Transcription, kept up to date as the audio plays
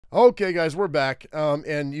Okay, guys, we're back.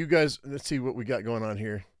 And you guys, let's see what we got going on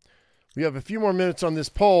here. We have a few more minutes on this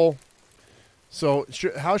poll. So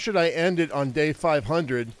how should I end it on day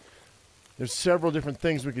 500? There's several different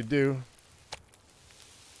things we could do.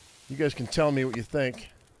 You guys can tell me what you think.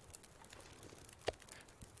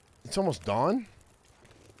 It's almost dawn?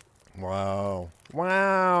 Wow.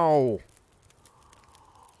 Wow.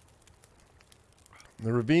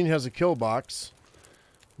 The ravine has a kill box.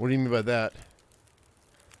 What do you mean by that?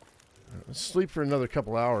 Let's sleep for another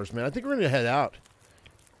couple hours, man. I think we're going to head out.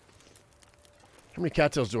 How many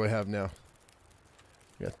cattails do I have now?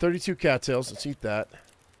 We got 32 cattails. Let's eat that.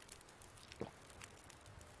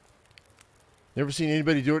 You ever seen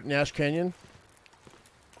anybody do it in Ash Canyon?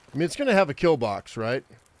 I mean, it's going to have a kill box, right?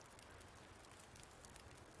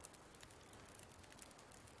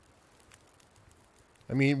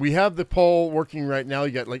 I mean, we have the poll working right now.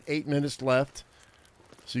 You got like 8 minutes left.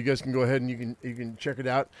 So you guys can go ahead and you can check it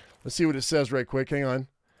out. Let's see what it says right quick. Hang on.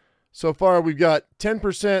 So far, we've got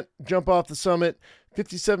 10% jump off the summit,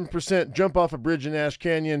 57% jump off a bridge in Ash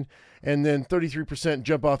Canyon, and then 33%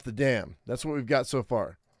 jump off the dam. That's what we've got so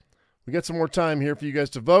far. We got some more time here for you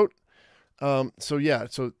guys to vote. So yeah,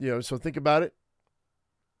 so think about it.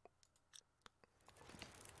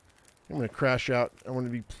 I'm going to crash out. I want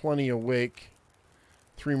to be plenty awake.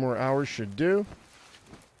 3 more hours should do.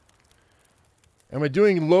 Am I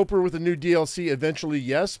doing Loper with a new DLC? Eventually,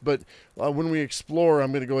 yes. But when we explore,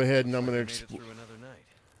 I'm going to go ahead and I'm going to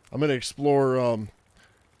explore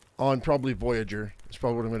on probably Voyager. That's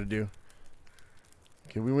probably what I'm going to do.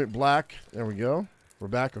 Okay, we went black. There we go. We're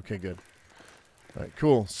back. Okay, good. All right,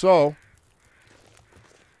 cool. So,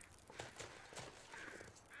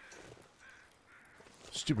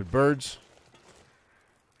 stupid birds.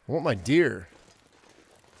 I want my deer.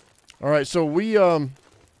 All right, so we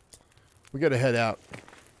got to head out.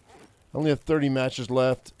 I only have 30 matches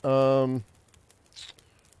left.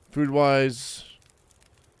 Food-wise,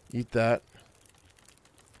 eat that.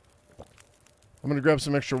 I'm going to grab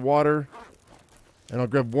some extra water, and I'll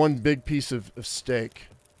grab one big piece of steak.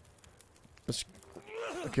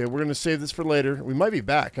 Okay, we're going to save this for later. We might be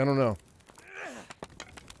back. I don't know. I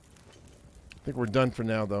think we're done for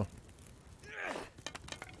now, though.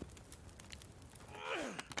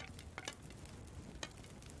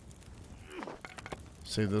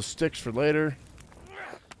 Save those sticks for later.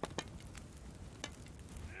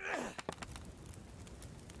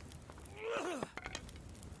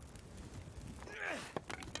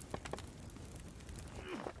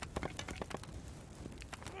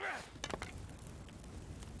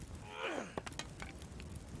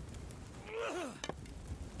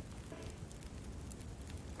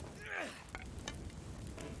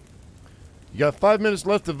 You got 5 minutes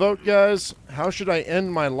left to vote, guys. How should I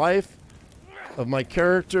end my life of my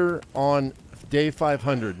character on day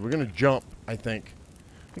 500? We're going to jump, I think.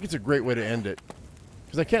 I think it's a great way to end it.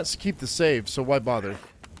 Because I can't keep the save, so why bother?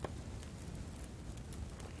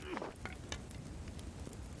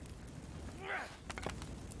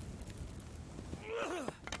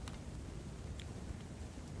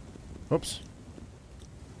 Oops.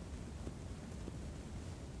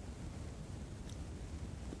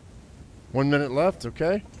 One minute left,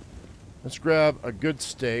 okay. Let's grab a good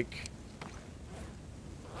steak.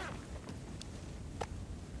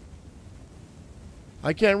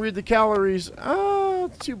 I can't read the calories. Ah,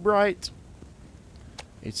 it's too bright.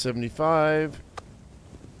 875.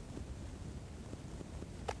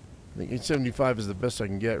 I think 875 is the best I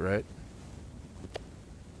can get, right?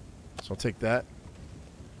 So I'll take that.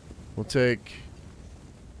 We'll take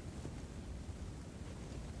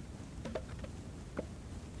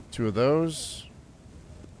two of those.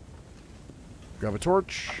 Grab a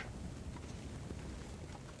torch.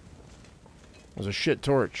 There's a shit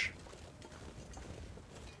torch.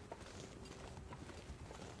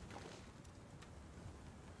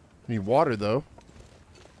 Need water, though.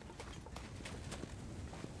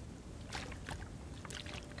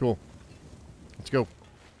 Cool. Let's go.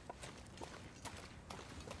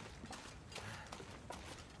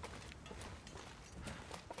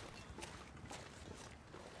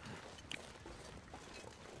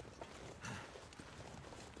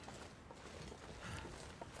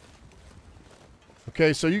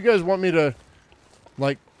 Okay, so you guys want me to,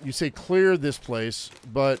 like, you say clear this place,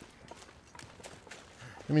 but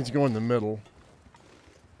that means go in the middle.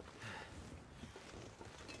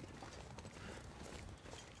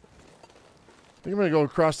 I think I'm going to go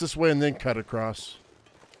across this way and then cut across.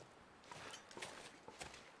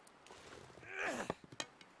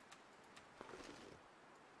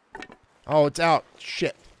 Oh, it's out.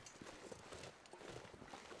 Shit.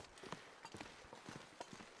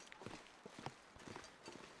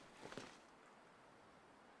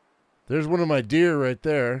 There's one of my deer right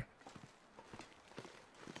there.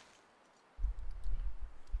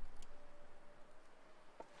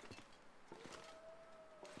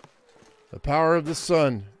 The power of the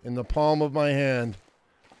sun in the palm of my hand.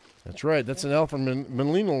 That's right. That's an Alpha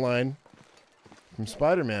Melina line from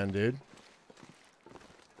Spider-Man, dude.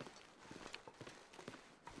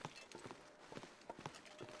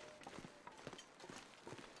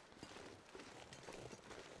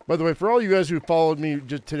 By the way, for all you guys who followed me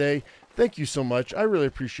just today, thank you so much. I really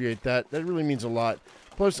appreciate that. That really means a lot.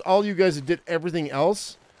 Plus, all you guys that did everything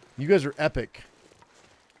else, you guys are epic.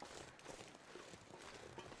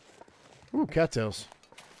 Ooh, cattails.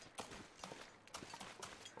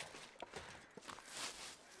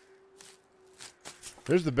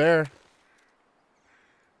 There's the bear.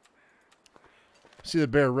 See the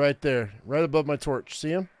bear right there, right above my torch. See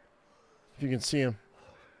him? If you can see him.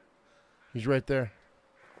 He's right there.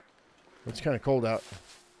 It's kind of cold out.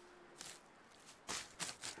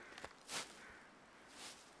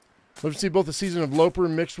 Let's see both a season of Loper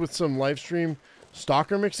mixed with some live stream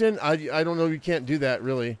Stalker mix in. I don't know. You can't do that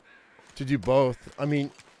really. To do both. I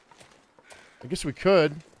mean, I guess we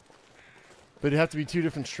could, but it'd have to be two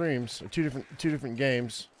different streams, or two different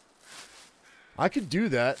games. I could do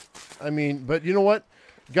that. I mean, but you know what,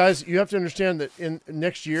 guys, you have to understand that in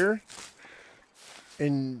next year,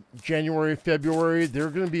 in January, February, there are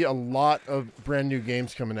going to be a lot of brand new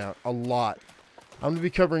games coming out. A lot. I'm going to be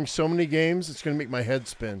covering so many games, it's going to make my head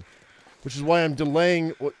spin, which is why I'm delaying.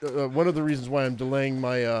 One of the reasons why I'm delaying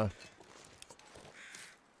my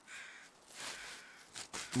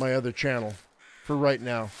my other channel for right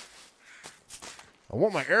now. I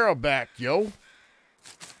want my arrow back, yo.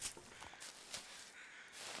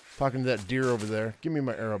 Talking to that deer over there. Give me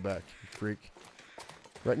my arrow back, you freak.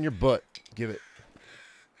 Right in your butt. Give it.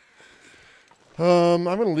 I'm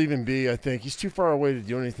going to leave him be, I think. He's too far away to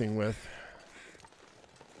do anything with.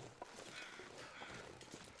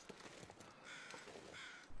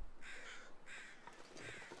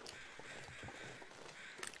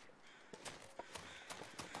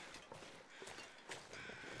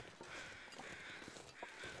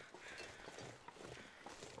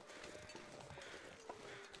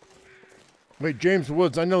 Wait, James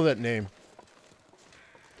Woods, I know that name.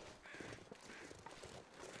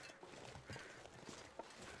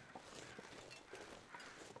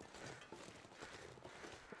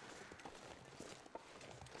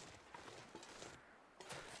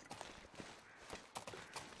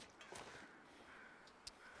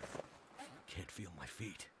 Can't feel my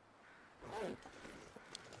feet.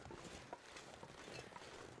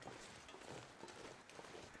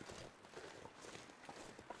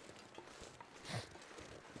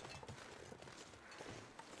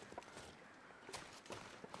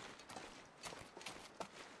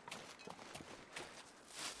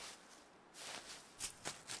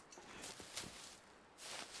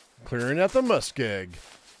 Clearing out the muskeg.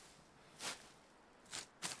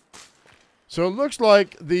 So it looks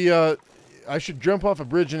like the I should jump off a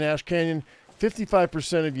bridge in Ash Canyon.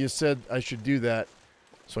 55% of you said I should do that.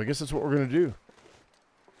 So I guess that's what we're going to do.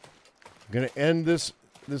 I'm going to end this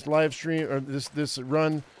live stream, or this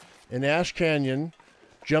run in Ash Canyon,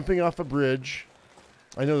 jumping off a bridge.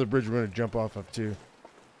 I know the bridge we're going to jump off of too.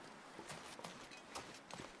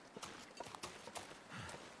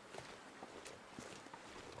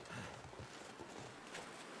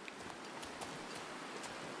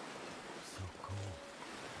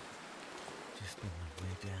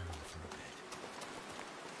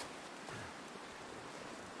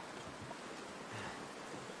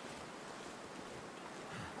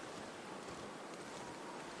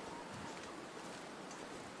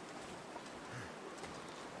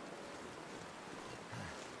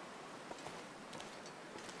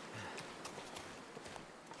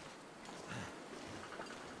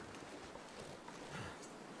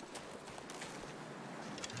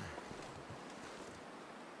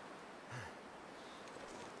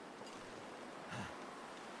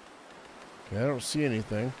 I don't see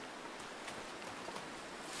anything.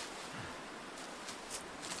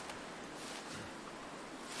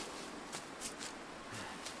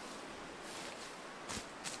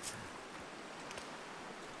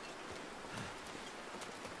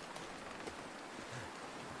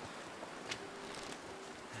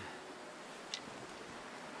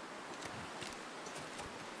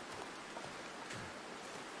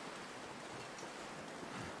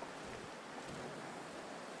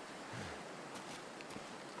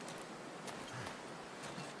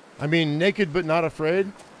 I mean, naked but not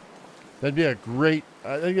afraid. That'd be a great.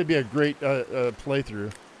 I think it'd be a great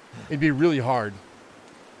playthrough. It'd be really hard.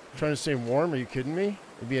 Trying to stay warm? Are you kidding me?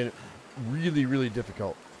 It'd be really, really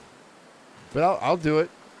difficult. But I'll do it.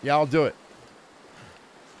 Yeah, I'll do it.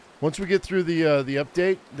 Once we get through the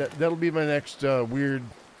update, that'll be my next weird,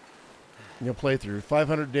 playthrough.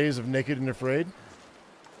 500 days of Naked and Afraid.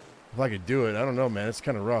 If I could do it, I don't know, man. It's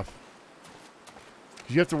kind of rough.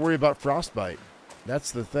 'Cause you have to worry about frostbite.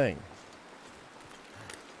 That's the thing.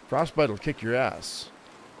 Frostbite will kick your ass.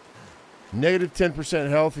 Negative 10%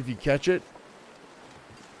 health if you catch it.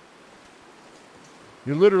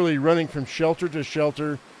 You're literally running from shelter to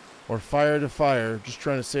shelter or fire to fire, just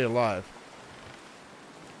trying to stay alive.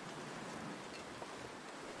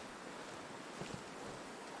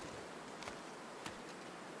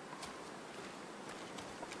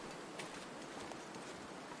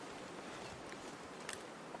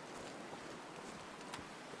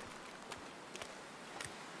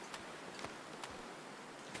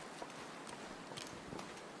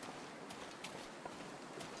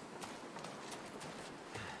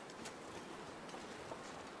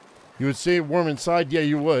 You would say warm inside? Yeah,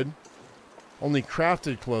 you would. Only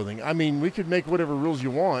crafted clothing. I mean, we could make whatever rules you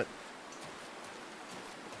want.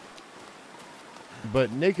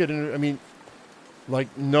 But naked, I mean,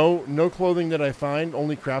 like no clothing that I find,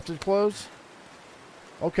 only crafted clothes?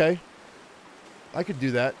 Okay. I could do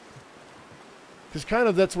that. Because kind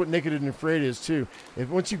of that's what Naked and Afraid is too.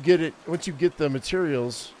 Once you get the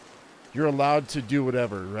materials, you're allowed to do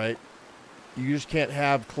whatever, right? You just can't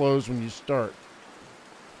have clothes when you start.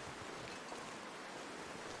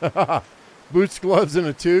 Boots, gloves, and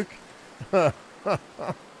a toque.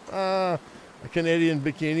 A Canadian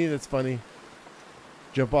bikini. That's funny.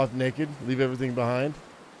 Jump off naked. Leave everything behind.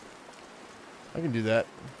 I can do that.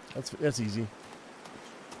 That's easy.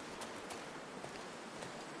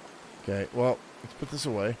 Okay, well, let's put this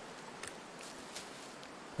away.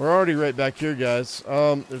 We're already right back here, guys.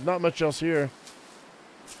 There's not much else here.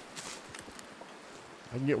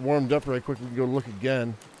 I can get warmed up right quick. We can go look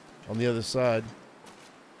again on the other side.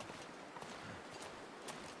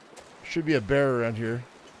 Should be a bear around here.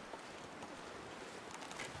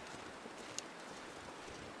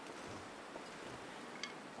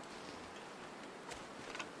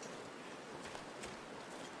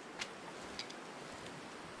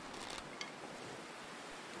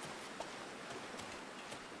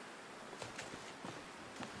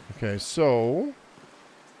 Okay, so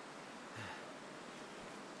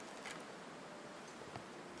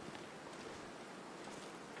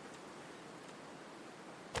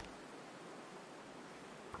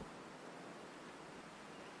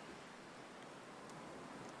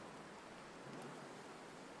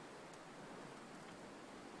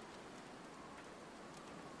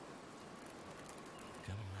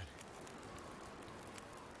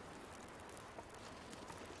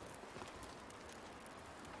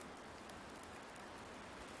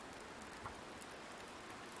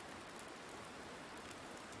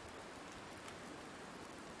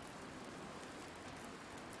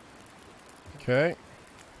okay.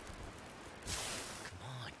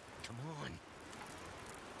 Come on.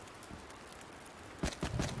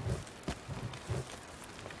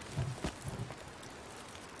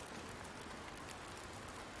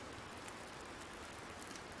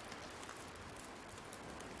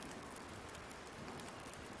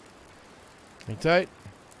 Hang tight.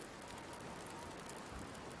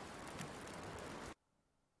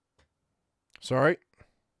 Sorry.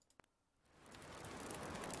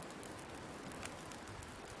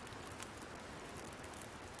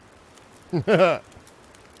 All right,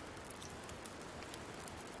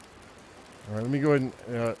 let me go ahead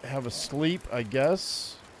and have a sleep, I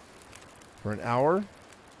guess, for an hour.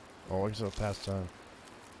 Oh, I guess I'll pass time.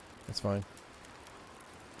 That's fine.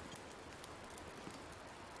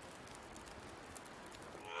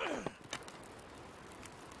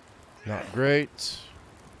 Not great.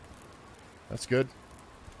 That's good.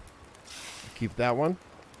 Keep that one.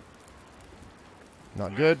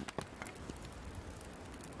 Not good.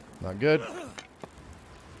 Not good.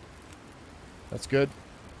 That's good.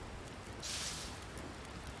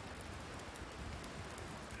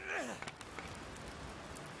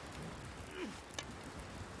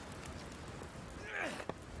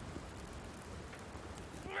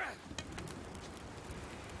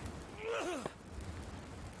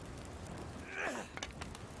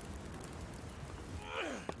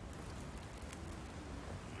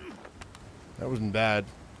 That wasn't bad.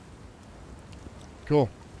 Cool.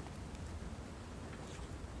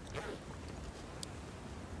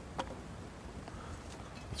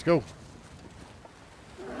 Let's go.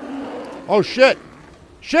 Oh shit!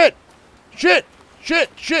 Shit! Shit! Shit!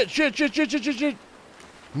 Shit! Shit! Shit! Shit! Shit! Shit! Shit!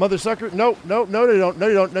 Mother sucker! Nope! Nope! No! No! You don't! No!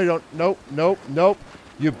 You don't! No! You don't! Nope! Nope! Nope!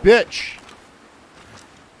 You bitch!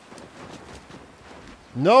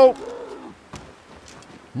 Nope!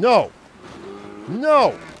 No.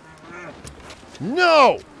 No.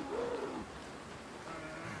 No.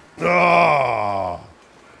 Ah,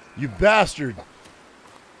 you bastard.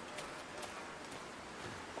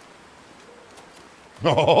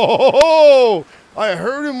 Oh, I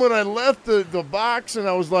heard him when I left the box, and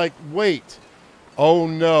I was like, wait. Oh,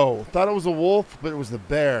 no. Thought it was a wolf, but it was the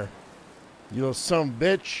bear. You little son of a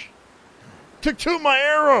bitch. Took 2 of my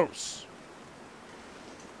arrows.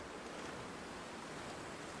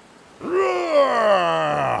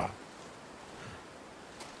 Roar!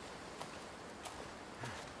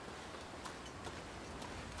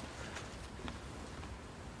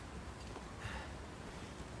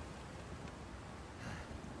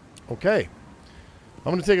 Okay. I'm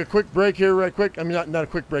going to take a quick break here right quick. I mean, not a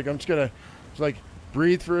quick break. I'm just going to like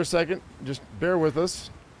breathe for a second. Just bear with us.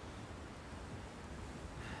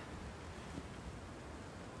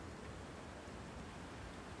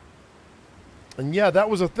 And yeah, that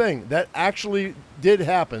was a thing. That actually did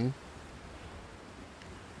happen.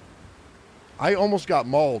 I almost got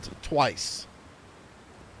mauled twice.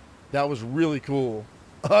 That was really cool.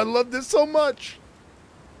 I love this so much.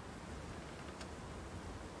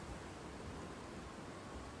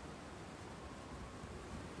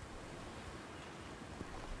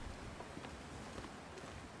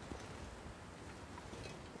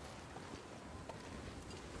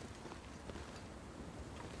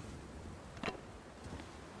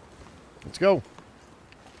 Let's go.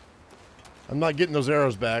 I'm not getting those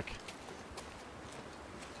arrows back.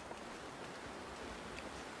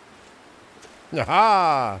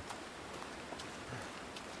 Aha!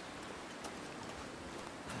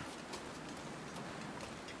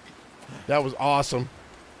 That was awesome.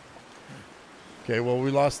 Okay, well,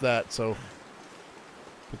 we lost that, so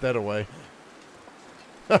put that away.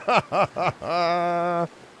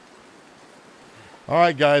 All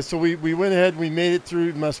right, guys, so we went ahead and we made it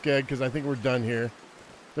through Muskeg because I think we're done here.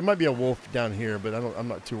 There might be a wolf down here, but I'm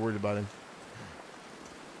not too worried about him.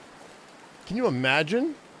 Can you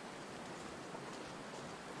imagine?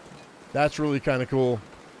 That's really kind of cool.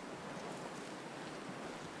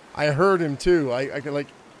 I heard him too. I could like,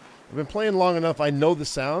 I've been playing long enough. I know the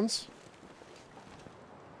sounds.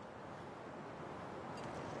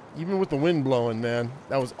 Even with the wind blowing, man,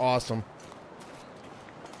 that was awesome.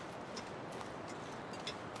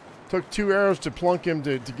 Took 2 arrows to plunk him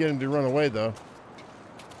to get him to run away, though.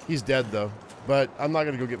 He's dead, though. But I'm not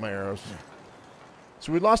going to go get my arrows.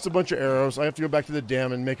 So we lost a bunch of arrows. I have to go back to the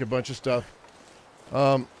dam and make a bunch of stuff.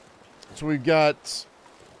 So we've got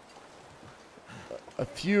a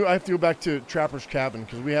few. I have to go back to Trapper's Cabin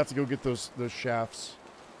because we have to go get those shafts.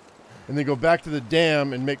 And then go back to the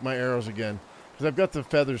dam and make my arrows again. Because I've got the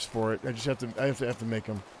feathers for it. I just have to make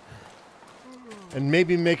them. And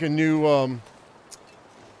maybe make a new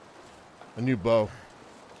bow.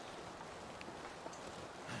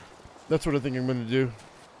 That's what I think I'm going to do.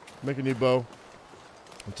 Make a new bow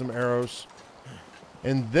and some arrows.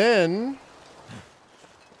 And then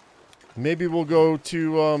maybe we'll go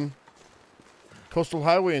to Coastal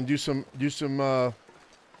Highway and do some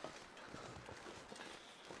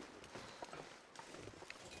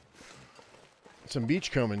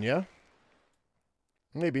beachcombing, yeah?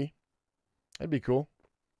 Maybe. That'd be cool.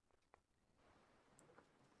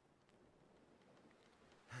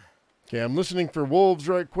 Okay, I'm listening for wolves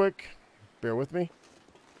right quick. Bear with me.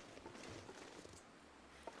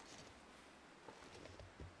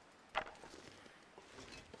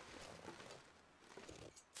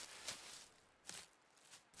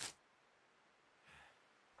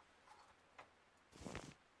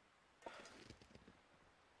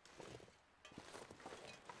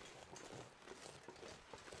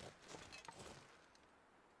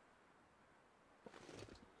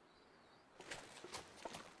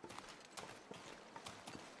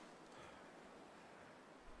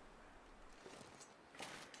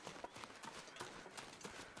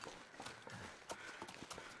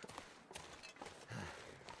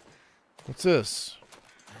 What's this?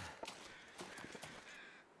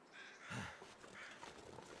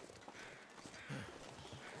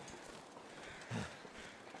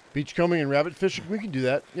 Beachcombing and rabbit fishing? We can do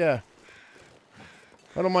that, yeah.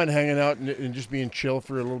 I don't mind hanging out and just being chill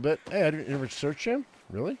for a little bit. Hey, I didn't ever search him?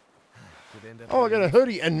 Really? Oh, I got a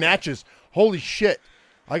hoodie and matches. Holy shit.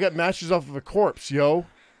 I got matches off of a corpse, yo.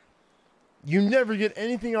 You never get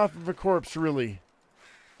anything off of a corpse, really,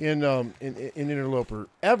 in Interloper.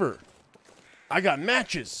 Ever. I got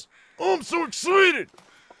matches. Oh, I'm so excited.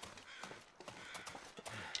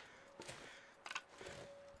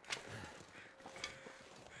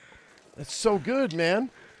 That's so good, man.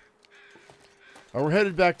 We're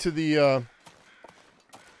headed back to the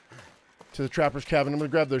to the trapper's cabin. I'm going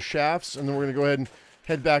to grab those shafts, and then we're going to go ahead and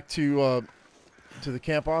head back to the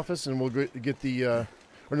camp office, and we'll get the, or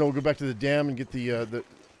no, we'll go back to the dam and get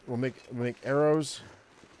we'll make arrows.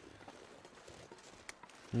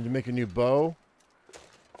 Need to make a new bow.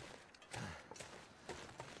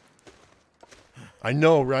 I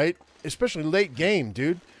know, right? Especially late game,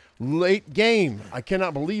 dude. Late game. I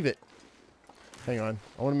cannot believe it. Hang on.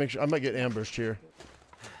 I want to make sure. I might get ambushed here.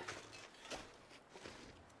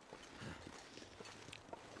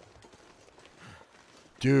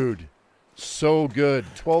 Dude. So good.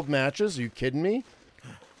 12 matches? Are you kidding me?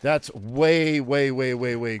 That's way, way, way,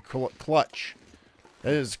 way, way clutch.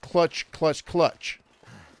 That is clutch, clutch, clutch.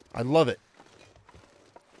 I love it.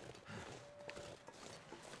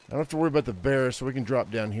 I don't have to worry about the bear, so we can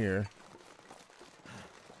drop down here.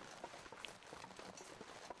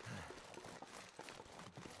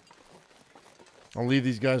 I'll leave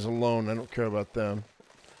these guys alone. I don't care about them.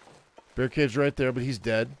 Bear cave's right there, but he's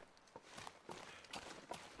dead.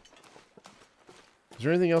 Is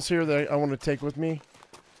there anything else here that I want to take with me?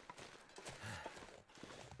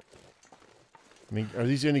 I mean, are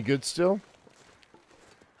these any good still?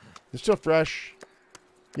 They're still fresh.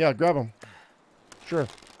 Yeah, grab them. Sure.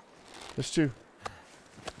 This too.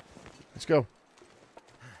 Let's go.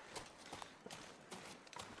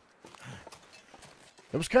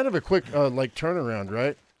 It was kind of a quick, like, turnaround,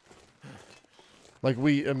 right? Like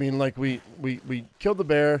we killed the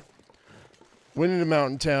bear, went into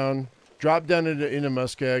Mountain Town, dropped down into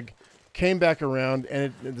Muskeg, came back around,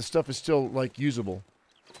 and the stuff is still, like, usable.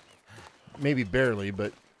 Maybe barely,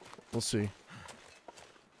 but we'll see.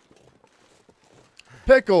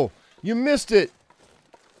 Pickle, you missed it.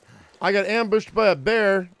 I got ambushed by a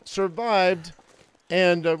bear, survived,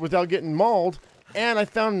 and without getting mauled, and I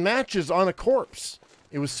found matches on a corpse.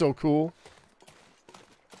 It was so cool.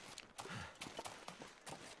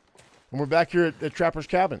 And we're back here at Trapper's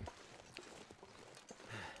Cabin.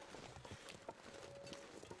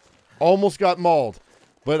 Almost got mauled,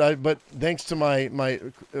 but thanks to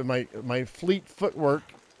my fleet footwork,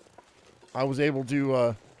 I was able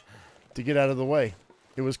to get out of the way.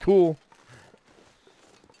 It was cool.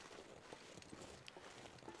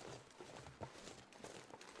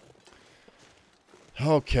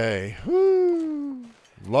 Okay. Woo.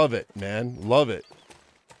 Love it, man. Love it.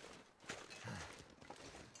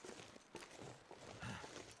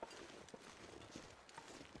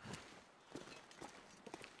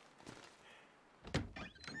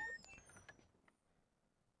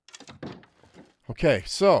 Okay,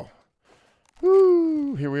 so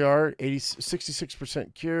woo, here we are,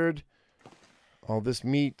 66% cured. All this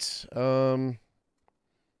meat. Do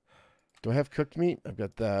I have cooked meat? I've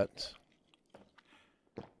got that.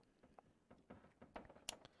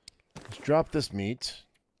 Let's drop this meat.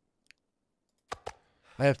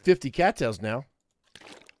 I have 50 cattails now.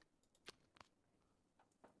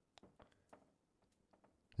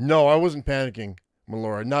 No, I wasn't panicking,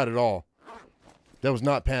 Melora. Not at all. That was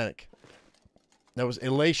not panic. That was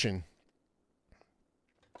elation.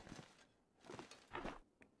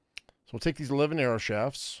 So we'll take these 11 arrow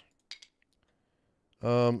shafts.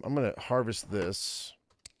 I'm going to harvest this.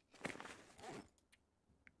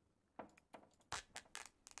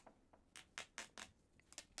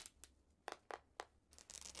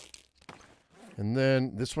 And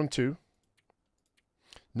then this one too.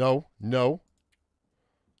 No, no.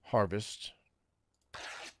 Harvest.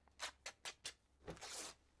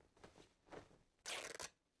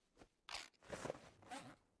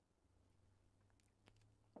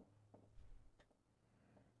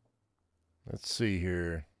 Let's see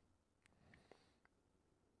here.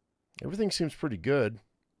 Everything seems pretty good.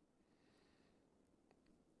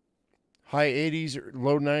 High 80s or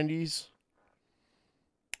low 90s.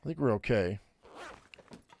 I think we're okay.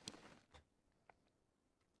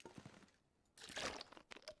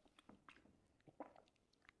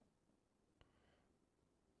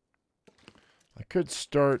 I could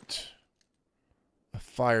start a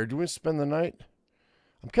fire. Do we spend the night?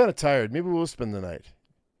 I'm kind of tired. Maybe we'll spend the night.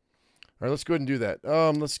 All right, let's go ahead and do that.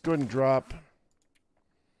 Let's go ahead and drop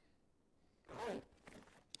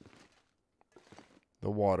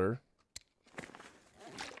the water.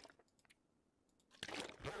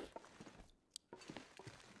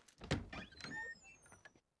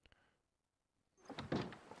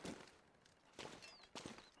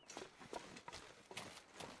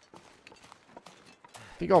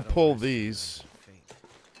 I think I'll pull these.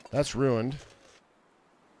 That's ruined.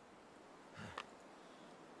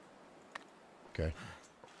 Okay.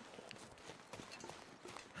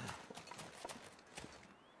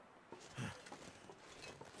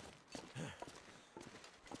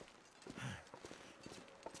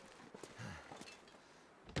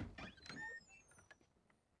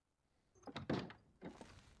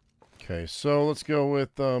 Okay, so let's go with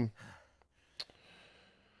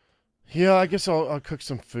yeah, I guess I'll cook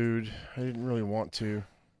some food. I didn't really want to.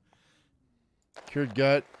 Cured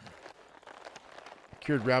gut.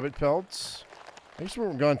 Cured rabbit pelts. I guess we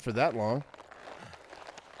weren't gone for that long.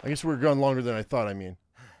 I guess we were gone longer than I thought, I mean.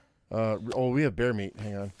 Oh, we have bear meat.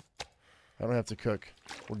 Hang on. I don't have to cook.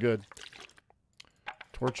 We're good.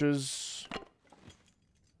 Torches.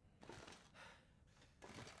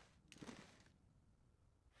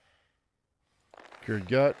 Cured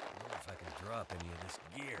gut. I wonder if I can drop any of this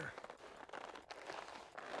gear.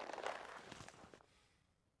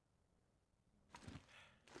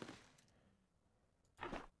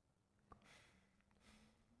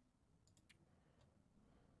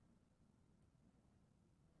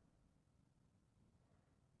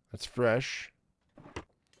 That's fresh.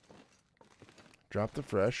 Drop the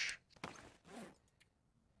fresh.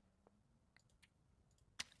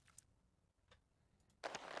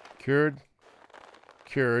 Cured.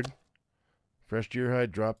 Cured. Fresh deer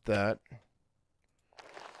hide, drop that.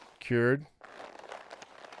 Cured.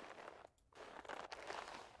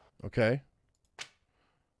 Okay.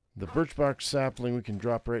 The birch bark sapling we can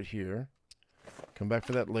drop right here. Come back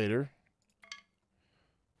for that later.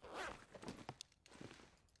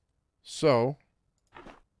 So,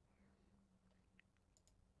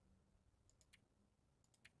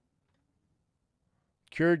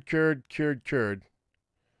 cured, cured, cured, cured.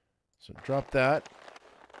 So drop that.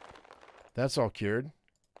 That's all cured.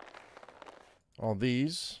 All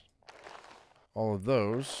these. All of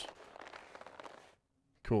those.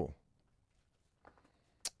 Cool.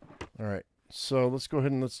 All right. So let's go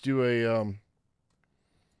ahead and let's do a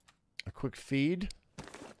quick feed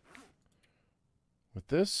with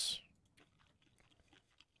this,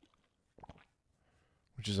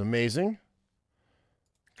 which is amazing.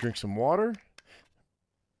 Drink some water.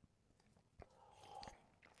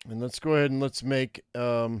 And let's go ahead and let's make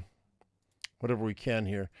whatever we can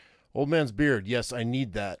here. Old man's beard. Yes, I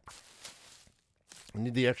need that. I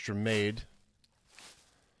need the extra made.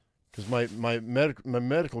 Because my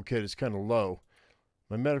medical kit is kind of low.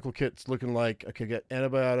 My medical kit's looking like I could get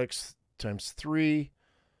antibiotics times 3.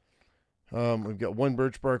 We've got 1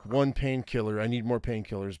 birch bark, 1 painkiller. I need more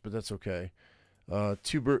painkillers, but that's okay.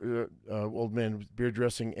 2 old man beard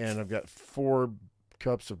dressing, and I've got 4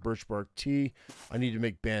 cups of birch bark tea. I need to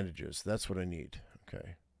make bandages. That's what I need.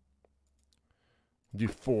 Okay. Do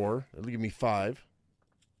 4. That'll give me 5.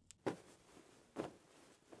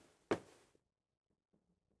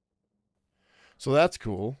 So that's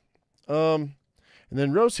cool. And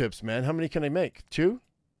then rose hips, man. How many can I make? 2?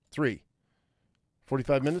 3?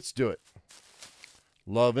 45 minutes? Do it.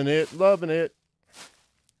 Loving it. Loving it.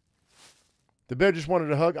 The bear just wanted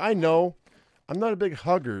a hug. I know. I'm not a big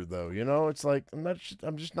hugger, though. You know, it's like,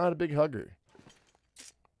 I'm just not a big hugger.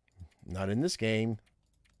 Not in this game.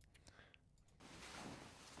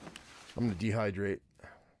 I'm going to dehydrate.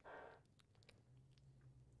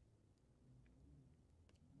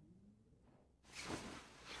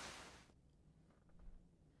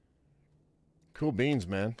 Cool beans,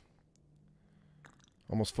 man.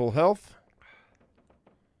 Almost full health.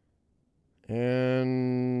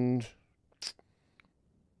 And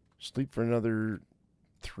sleep for another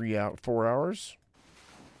 4 hours.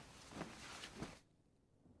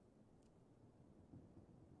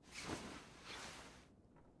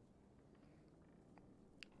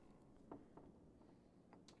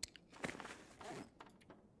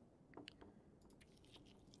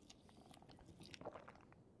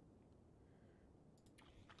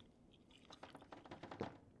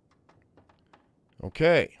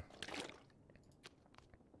 Okay.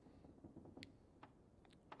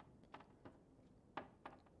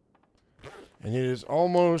 And it is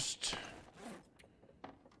almost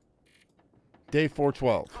day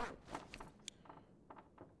 412.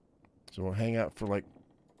 So we'll hang out for like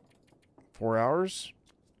 4 hours.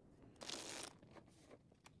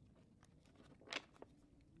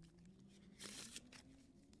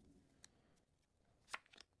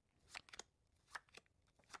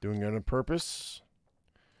 Doing it on purpose.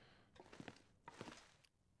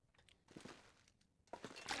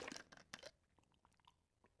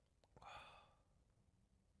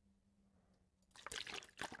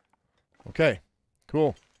 Okay,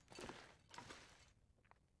 cool.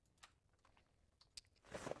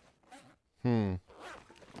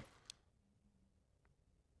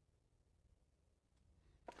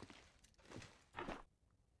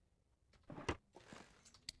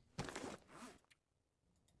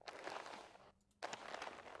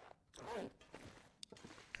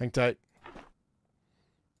 Hang tight.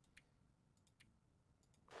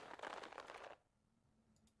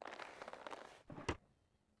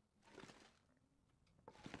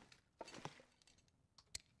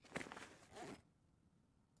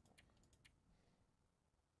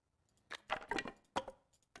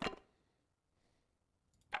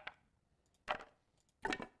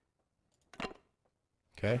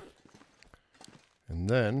 Okay. And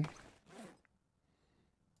then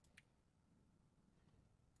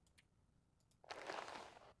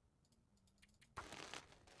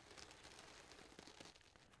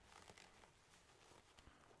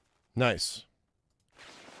nice.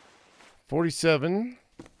 47.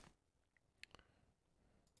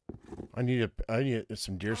 I need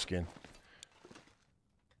some deer skin.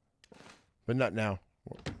 But not now.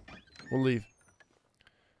 We'll leave.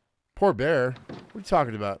 Poor bear. What are you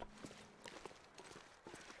talking about?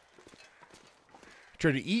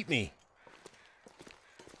 Tried to eat me.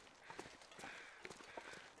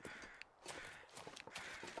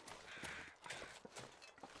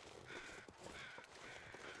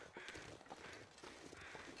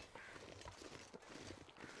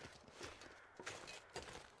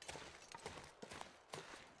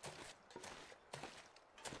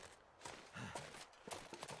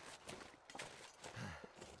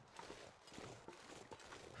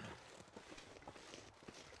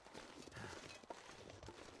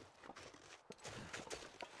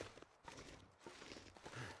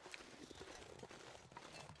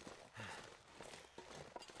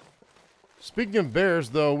 Speaking of bears,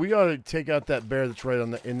 though, we ought to take out that bear that's right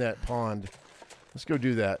on in that pond. Let's go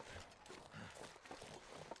do that.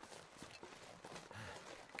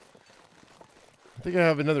 I think I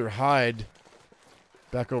have another hide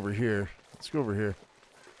back over here. Let's go over here.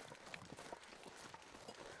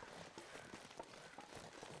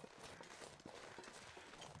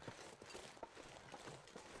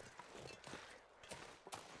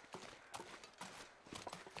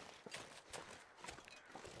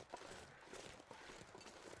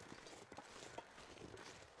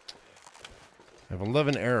 I have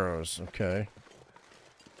 11 arrows. Okay.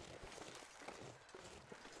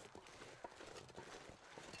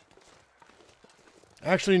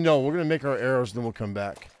 Actually, no. We're going to make our arrows, then we'll come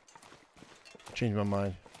back. Change my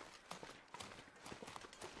mind.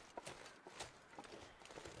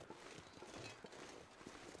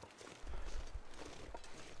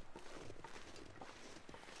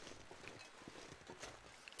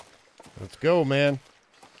 Let's go, man.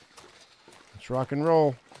 Let's rock and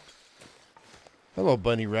roll. Hello,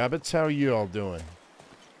 bunny rabbits. How are you all doing?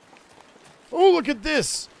 Oh, look at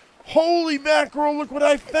this. Holy mackerel, look what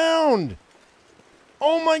I found.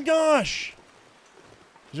 Oh, my gosh.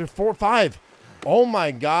 Is there 4 or 5? Oh,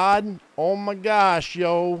 my God. Oh, my gosh,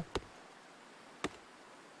 yo.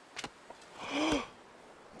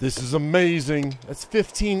 This is amazing. That's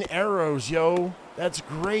 15 arrows, yo. That's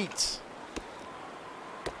great.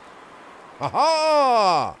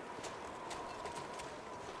 Aha!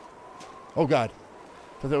 Oh, God.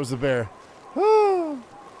 I thought that was the bear.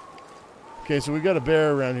 Okay, so we got a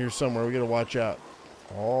bear around here somewhere. We got to watch out.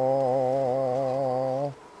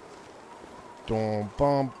 Oh.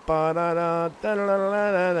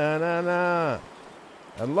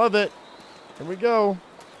 I love it. Here we go.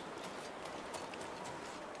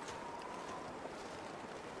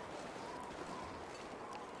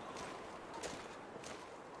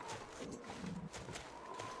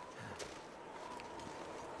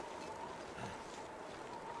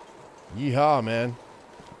 Yeehaw, man.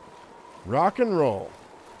 Rock and roll.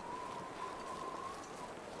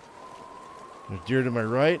 There's deer to my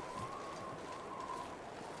right.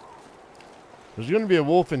 There's going to be a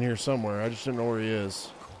wolf in here somewhere. I just don't know where he is.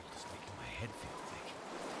 Cold is making my head feel thick.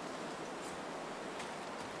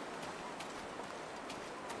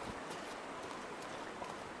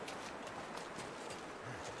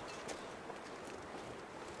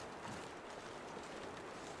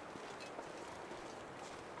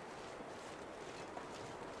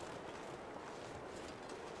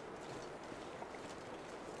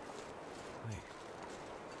 Wait.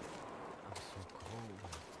 I'm so cold and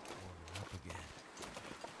warming up again.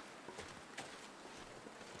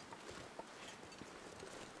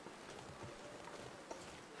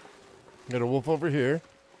 Got a wolf over here.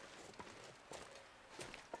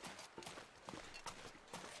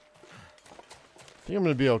 I think I'm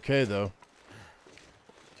going to be okay, though.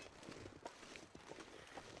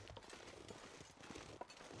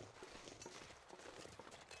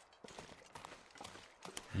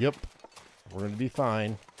 Yep. We're going to be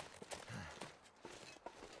fine.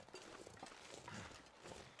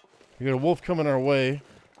 We got a wolf coming our way.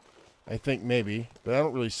 I think maybe. But I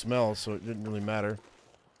don't really smell, so it didn't really matter.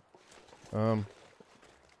 I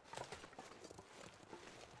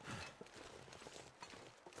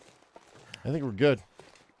think we're good.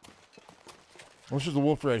 Unless there's a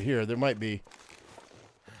wolf right here. There might be.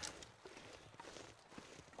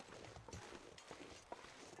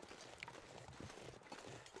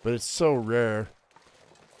 But it's so rare.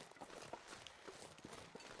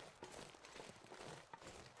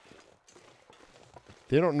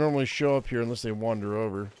 They don't normally show up here unless they wander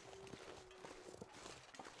over.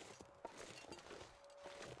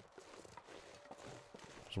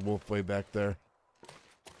 There's a wolf way back there.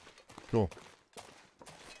 Cool.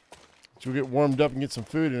 So we get warmed up and get some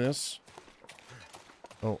food in us.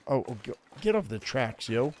 Oh, get off the tracks,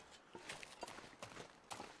 yo.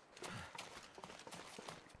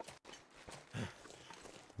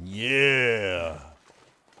 Yeah.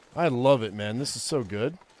 I love it, man. This is so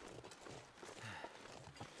good.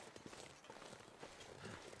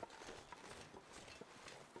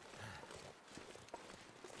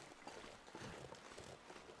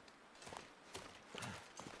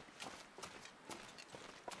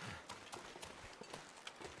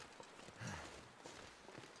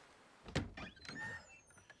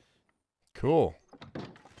 Cool.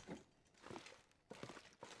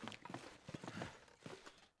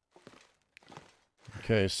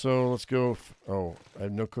 Okay, so let's go. Oh, I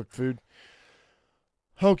have no cooked food.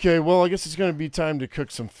 Okay, well, I guess it's going to be time to cook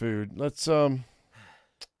some food. Let's, I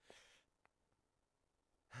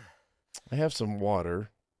have some water.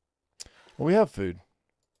 Well, we have food.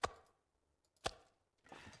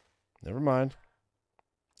 Never mind.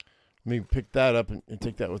 Let me pick that up and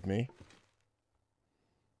take that with me.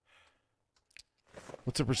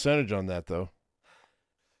 What's the percentage on that, though?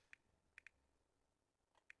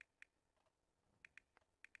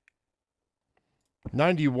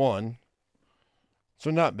 91. So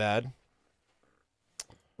not bad.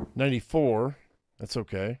 94. That's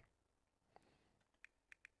okay.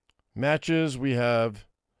 Matches, we have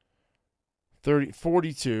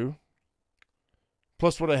 42.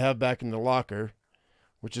 Plus what I have back in the locker,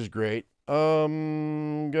 which is great.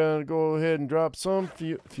 Gonna go ahead and drop some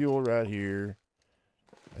fuel right here.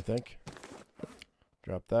 I think.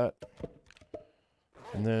 Drop that.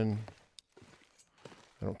 And then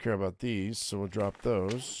I don't care about these, so we'll drop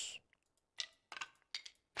those.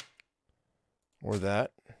 Or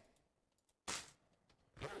that.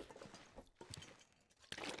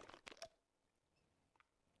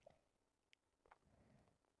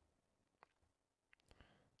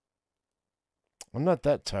 I'm not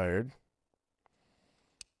that tired.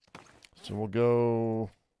 So we'll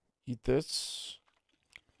go eat this.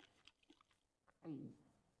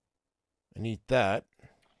 And eat that.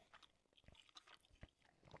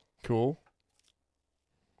 Cool.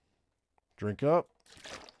 Drink up.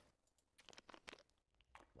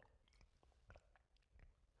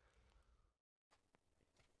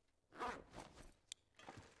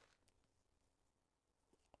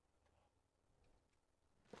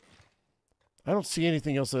 I don't see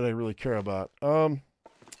anything else that I really care about.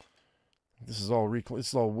 This is all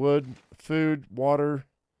wood, food, water.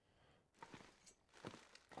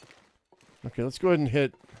 Okay, let's go ahead and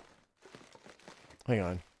hit. Hang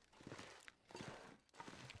on.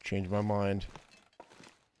 Change my mind.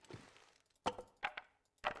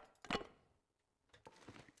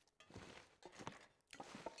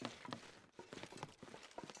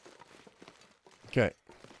 Okay.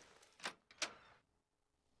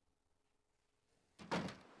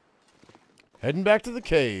 Heading back to the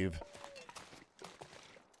cave.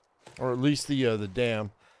 Or at least the dam.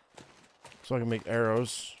 So I can make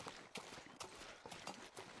arrows.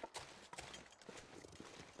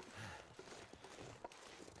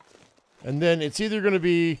 And then it's either going to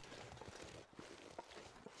be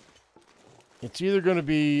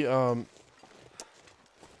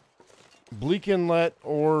Bleak Inlet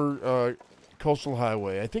or Coastal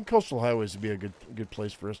Highway. I think Coastal Highways would be a good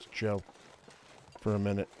place for us to chill for a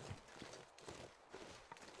minute.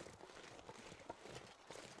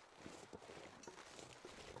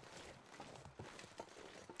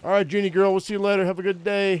 All right, Genie Girl, we'll see you later. Have a good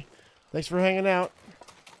day. Thanks for hanging out.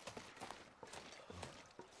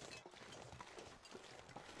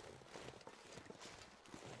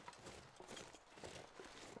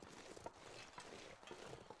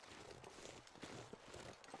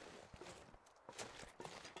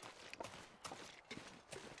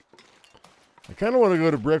 I kind of want to go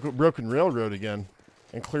to Broken Railroad again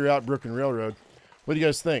and clear out Broken Railroad. What do you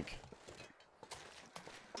guys think?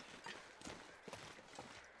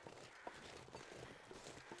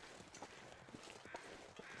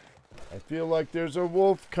 I feel like there's a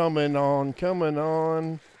wolf coming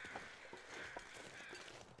on.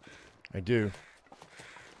 I do.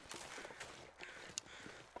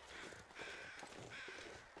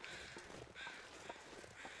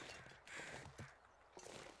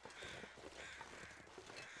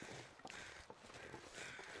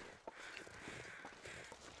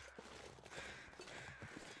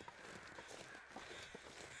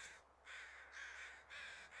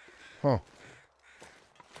 Huh.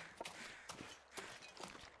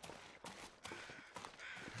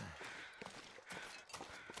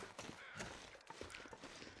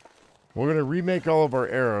 We're going to remake all of our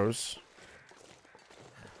arrows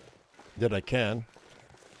that I can.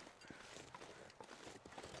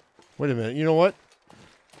 Wait a minute. You know what?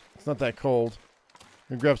 It's not that cold.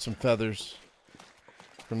 I'm going to grab some feathers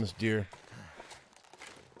from this deer.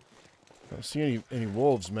 I don't see any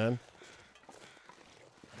wolves, man.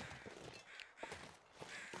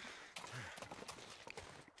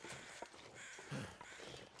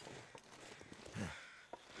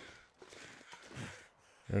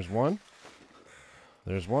 There's one.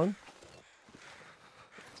 There's one.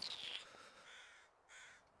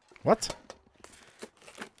 What?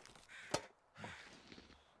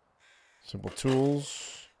 Simple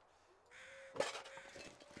tools.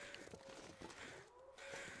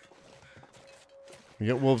 We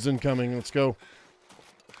got wolves incoming. Let's go.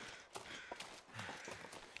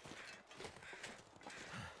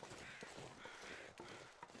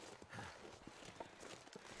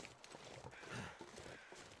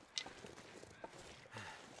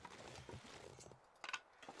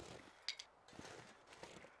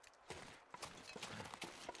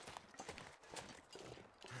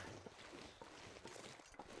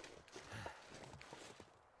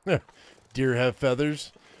 Deer have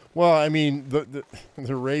feathers. Well, I mean,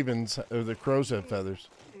 the ravens, or the crows have feathers.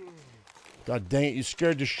 God dang it, you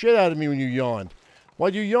scared the shit out of me when you yawned.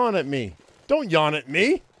 Why'd you yawn at me? Don't yawn at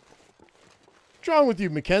me. What's wrong with you,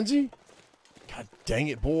 Mackenzie? God dang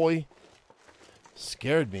it, boy.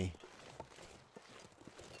 Scared me.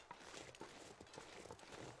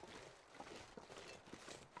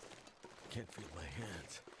 Can't feel my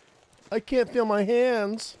hands. I can't feel my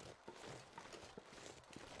hands.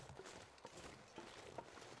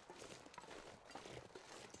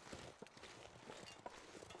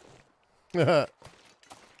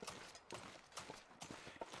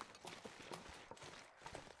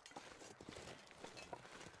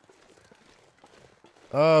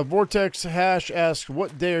 Vortex Hash asks,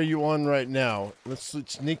 what day are you on right now? Let's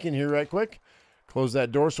sneak in here right quick. Close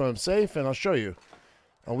that door so I'm safe, and I'll show you.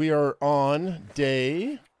 We are on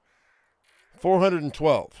day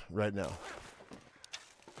 412 right now.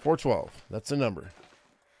 412. That's the number.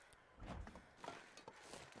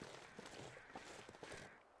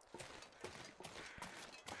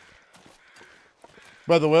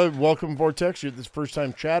 By the way, welcome, Vortex. You're this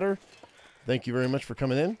first-time chatter. Thank you very much for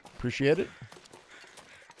coming in. Appreciate it.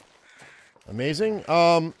 Amazing.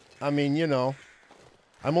 I mean, you know,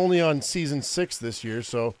 I'm only on season 6 this year,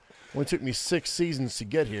 so it only took me 6 seasons to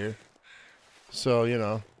get here. So, you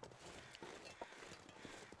know.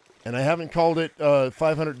 And I haven't called it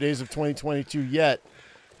 500 Days of 2022 yet,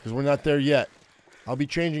 because we're not there yet. I'll be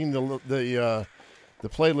changing the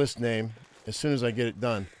playlist name as soon as I get it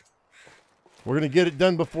done. We're going to get it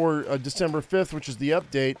done before December 5th, which is the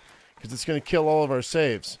update, because it's going to kill all of our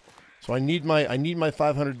saves. So I need my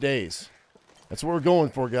 500 days. That's what we're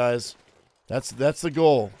going for, guys. That's the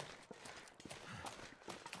goal.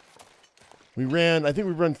 I think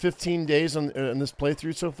we run 15 days on this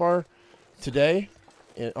playthrough so far today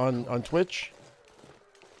on Twitch.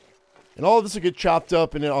 And all of this will get chopped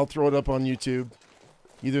up, and then I'll throw it up on YouTube.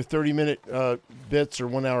 Either 30-minute bits or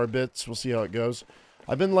 1-hour bits. We'll see how it goes.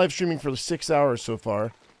 I've been live streaming for 6 hours so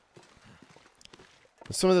far.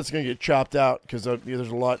 Some of that's going to get chopped out because there's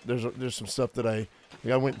a lot. There's some stuff that I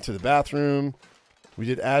went into the bathroom. We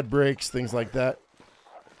did ad breaks, things like that.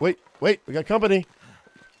 Wait, we got company.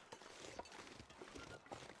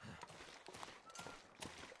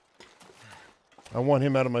 I want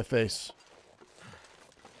him out of my face.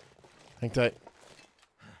 Hang tight.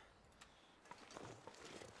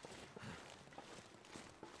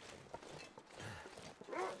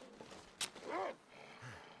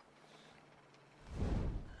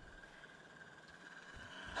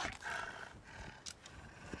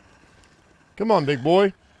 Come on, big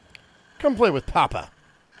boy. Come play with Papa.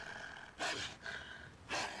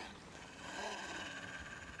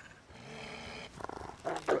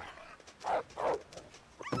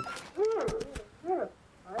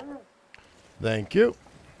 Thank you.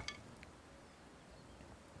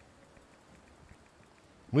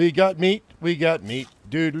 We got meat. We got meat.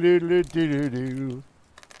 Do-do-do-do-do-do.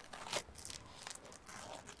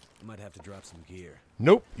 I might have to drop some gear.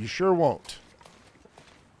 Nope, you sure won't.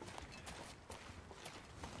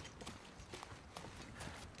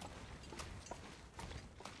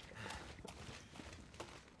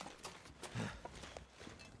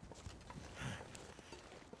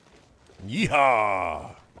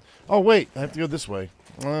 Yeehaw! Oh, wait. I have to go this way.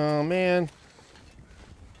 Oh, man.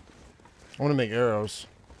 I want to make arrows.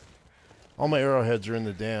 All my arrowheads are in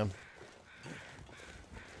the dam.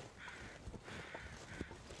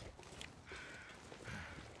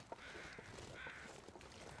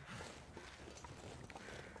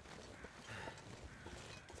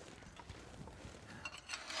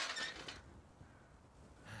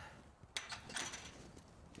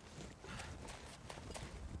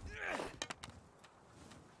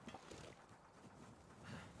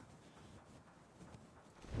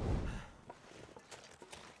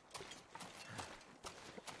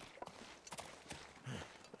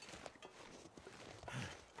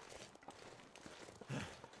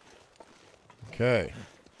 Okay.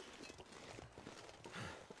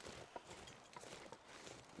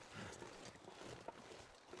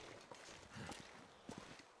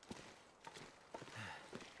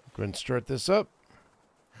 Go ahead and start this up.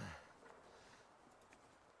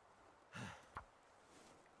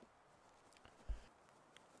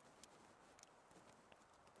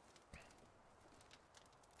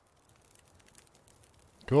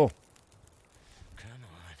 Cool. Come on.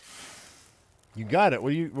 You got it.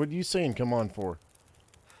 What are you saying come on for?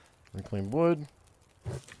 Reclaim wood.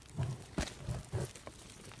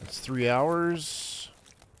 That's 3 hours.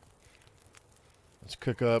 Let's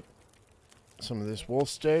cook up some of this wolf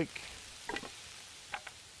steak.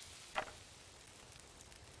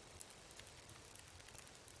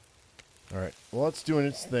 Alright, well, it's doing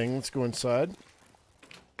its thing. Let's go inside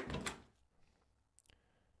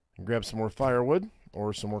and grab some more firewood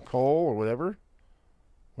or some more coal or whatever.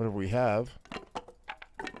 Whatever we have.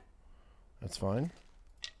 That's fine.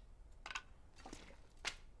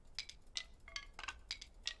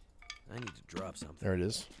 I need to drop something. There it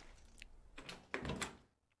is.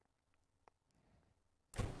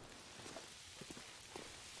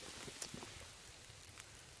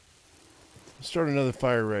 Let's start another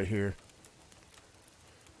fire right here.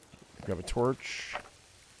 Grab a torch.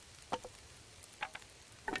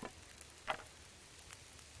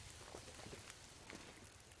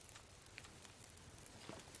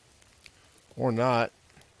 Or not.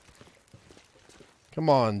 Come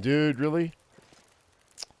on, dude, really?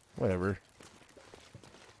 Whatever.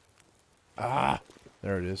 Ah,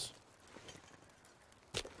 there it is.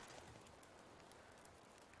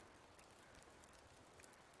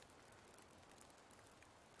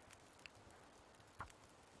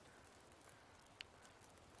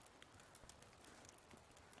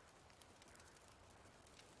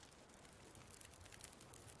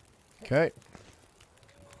 Okay.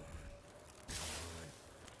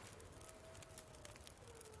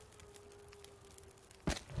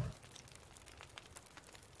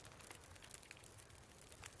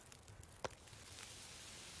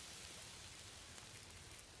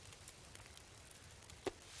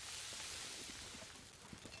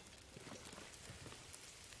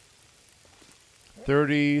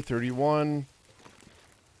 30, 31.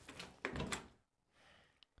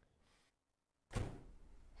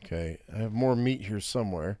 Okay, I have more meat here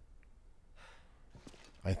somewhere.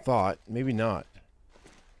 I thought. Maybe not.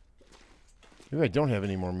 Maybe I don't have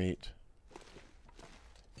any more meat.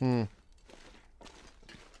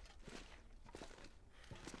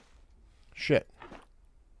 Shit.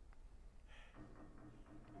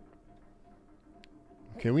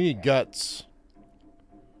 Okay, we need guts.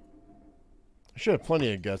 I should have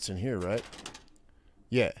plenty of guts in here, right?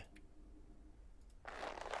 Yeah.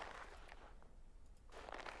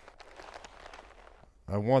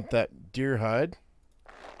 I want that deer hide.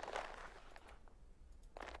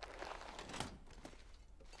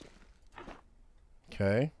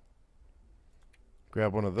 Okay.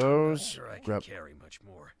 Grab one of those. Sure I can Grab carry much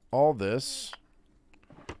more. all this.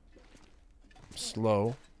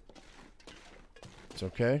 Slow. It's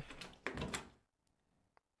okay.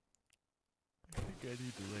 I think I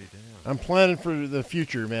need to lay down. I'm planning for the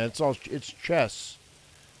future, man. It's chess.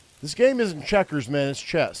 This game isn't checkers, man. It's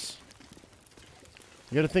chess.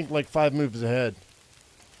 You got to think like 5 moves ahead.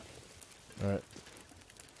 All right.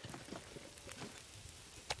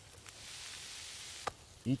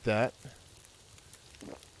 Eat that.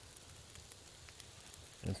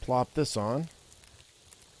 And plop this on.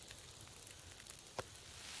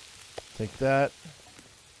 Take that.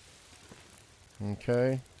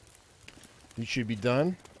 Okay. These should be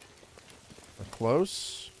done. We're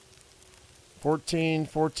close. 14,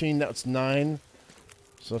 14, that's 9.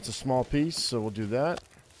 So that's a small piece, so we'll do that.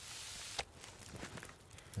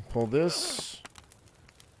 And pull this.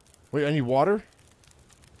 Wait, I need water?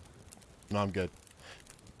 No, I'm good.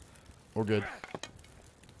 We're good.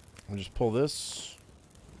 We'll just pull this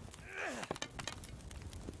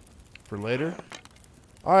for later.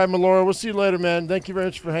 All right, Melora, we'll see you later, man. Thank you very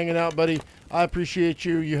much for hanging out, buddy. I appreciate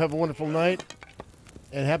you. You have a wonderful night.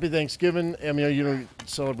 And happy Thanksgiving. I mean, you don't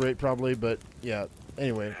celebrate probably, but yeah.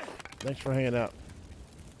 Anyway, thanks for hanging out.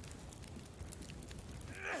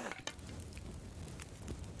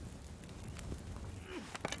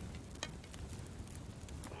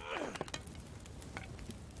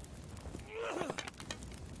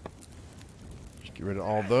 Just get rid of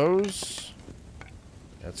all those.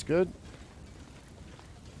 That's good.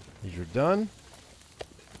 These are done.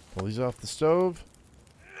 Pull these off the stove.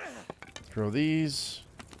 Throw these.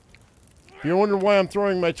 If you're wondering why I'm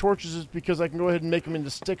throwing my torches, it's because I can go ahead and make them into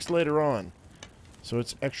sticks later on. So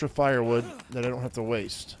it's extra firewood that I don't have to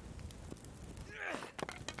waste.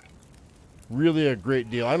 Really a great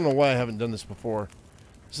deal. I don't know why I haven't done this before.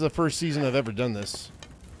 This is the first season I've ever done this.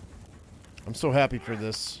 I'm so happy for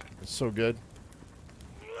this. It's so good.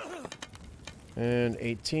 And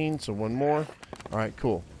 18, so one more. All right,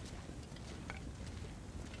 cool.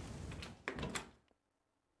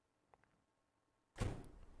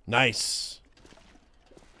 Nice.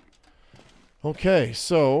 Okay,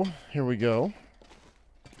 so here we go.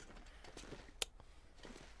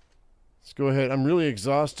 Let's go ahead. I'm really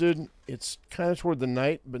exhausted. It's kind of toward the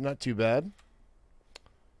night, but not too bad.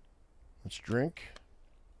 Let's drink.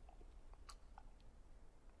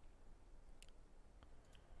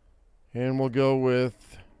 And we'll go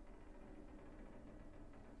with...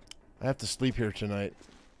 I have to sleep here tonight.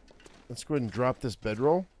 Let's go ahead and drop this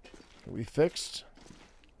bedroll that we fixed.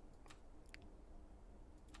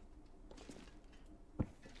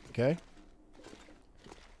 Okay.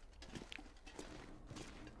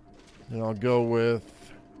 And I'll go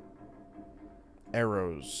with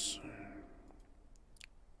arrows.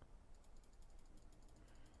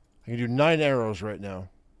 I can do 9 arrows right now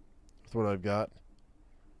with what I've got.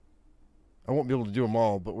 I won't be able to do them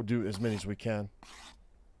all, but we'll do as many as we can.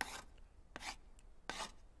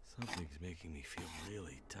 Something's making me feel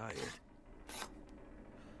really tired.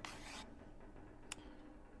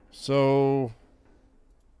 So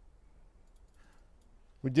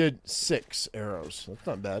we did 6 arrows. That's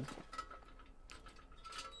not bad.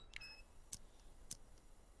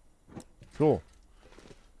 Cool.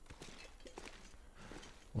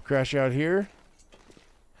 We'll crash out here.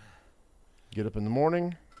 Get up in the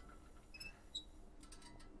morning.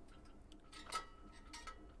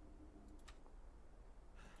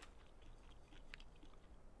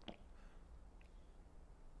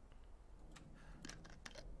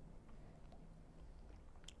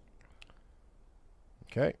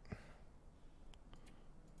 Okay.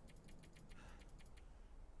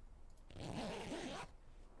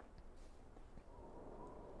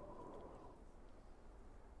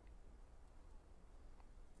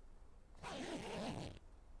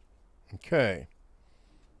 Okay.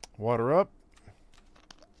 Water up.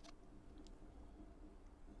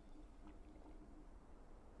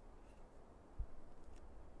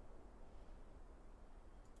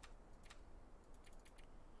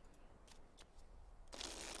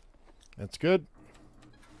 That's good.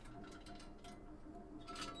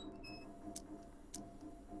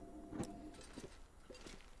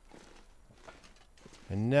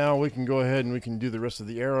 And now we can go ahead and we can do the rest of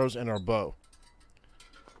the arrows and our bow.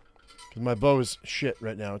 Because my bow is shit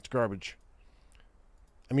right now. It's garbage.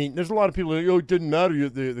 I mean, there's a lot of people that, oh, it didn't matter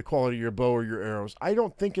the quality of your bow or your arrows. I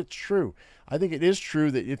don't think it's true. I think it is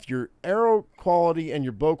true that if your arrow quality and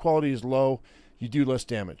your bow quality is low, you do less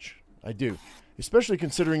damage. I do. Especially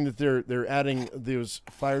considering that they're adding those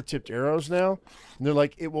fire-tipped arrows now. And they're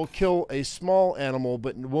like, it will kill a small animal,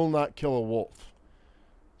 but will not kill a wolf.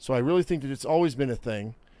 So I really think that it's always been a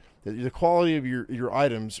thing. That the quality of your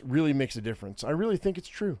items really makes a difference. I really think it's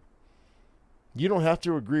true. You don't have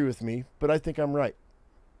to agree with me, but I think I'm right.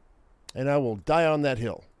 And I will die on that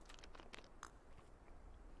hill.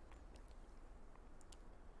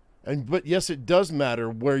 But yes, it does matter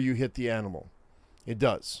where you hit the animal. It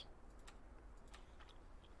does.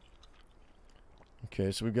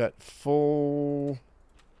 Okay, so we've got full...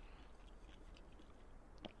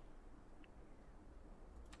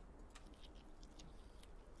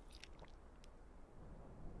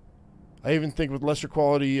 I even think with lesser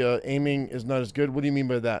quality aiming is not as good. What do you mean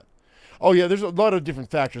by that? Oh yeah, there's a lot of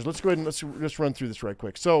different factors. Let's go ahead and let's run through this right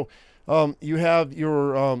quick. So you have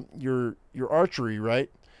your archery,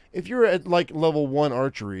 right? If you're at like level 1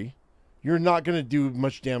 archery, you're not going to do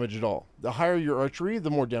much damage at all. The higher your archery,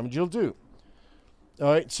 the more damage you'll do. All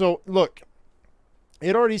right, so look,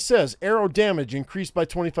 it already says arrow damage increased by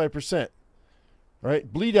 25%.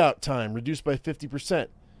 Right, bleed out time reduced by 50%.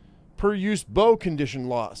 Per use bow condition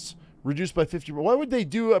loss reduced by 50%. Why would they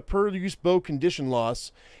do a per use bow condition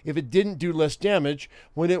loss if it didn't do less damage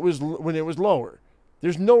when it was lower?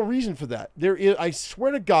 There's no reason for that. There is, I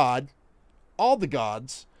swear to God, all the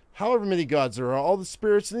gods, however many gods there are, all the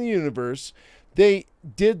spirits in the universe, they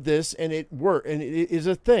did this and it worked, and it is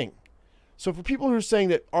a thing. So for people who are saying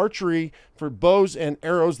that archery for bows and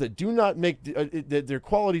arrows that do not make that their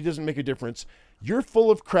quality doesn't make a difference, you're full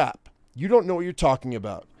of crap. You don't know what you're talking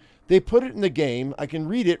about. They put it in the game. I can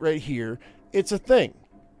read it right here. It's a thing.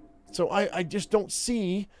 So I just don't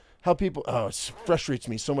see how people. Oh, it frustrates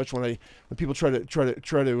me so much when people try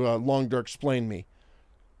to long dark explain me.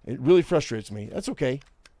 It really frustrates me. That's okay.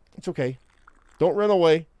 It's okay. Don't run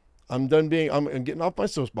away. I'm done being. I'm getting off my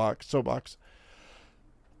soapbox.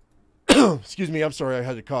 Excuse me. I'm sorry. I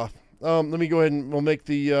had to cough. Let me go ahead and we'll make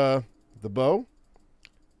the the bow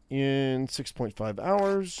in 6.5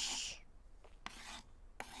 hours.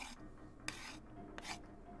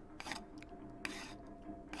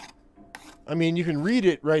 I mean, you can read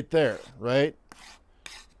it right there, right?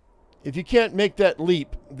 If you can't make that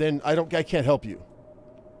leap, then I can't help you.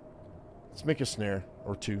 Let's make a snare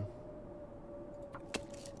or two.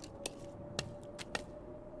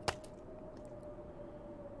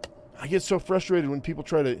 I get so frustrated when people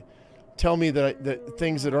try to tell me that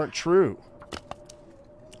things that aren't true.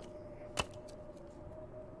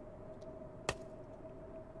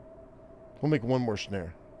 We'll make one more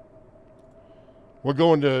snare. We're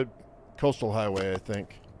going to Coastal Highway, I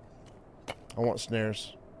think. I want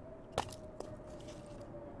snares.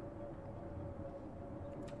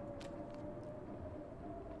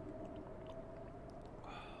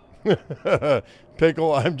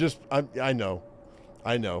 Pickle, I know.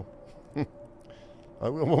 I know.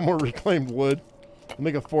 One more reclaimed wood. We'll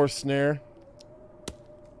make a fourth snare.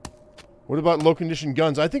 What about low condition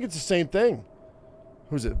guns? I think it's the same thing.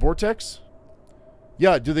 Who's it? Vortex?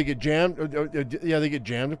 Yeah, do they get jammed? Yeah, they get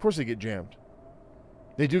jammed. Of course they get jammed.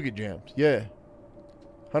 They do get jammed. Yeah.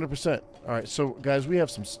 100%. All right, so guys, we have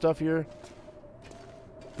some stuff here.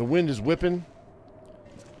 The wind is whipping.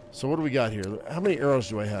 So what do we got here? How many arrows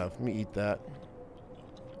do I have? Let me eat that.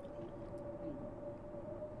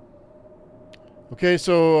 Okay,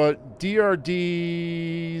 so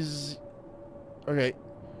DRD's... Okay.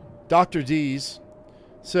 Dr. D's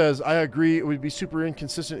says, I agree it would be super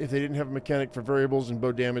inconsistent if they didn't have a mechanic for variables and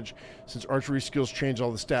bow damage since archery skills change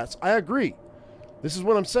all the stats. I agree. This is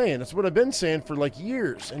what I'm saying. That's what I've been saying for like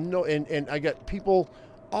years. And I got people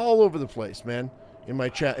all over the place, man, in my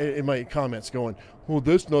chat, in my comments going, well,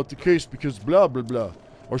 that's not the case because blah, blah, blah.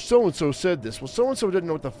 Or so-and-so said this. Well, so-and-so doesn't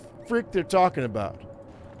know what the frick they're talking about.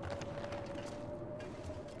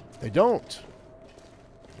 They don't.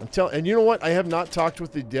 And you know what? I have not talked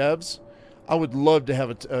with the devs. I would love to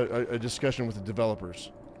have a discussion with the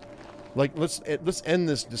developers. Like, let's end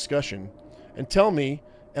this discussion and tell me,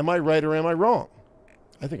 am I right or am I wrong?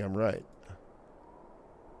 I think I'm right.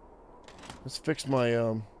 Let's fix my,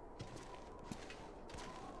 we're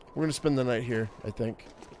going to spend the night here, I think.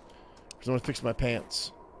 Because I'm going to fix my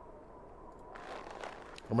pants.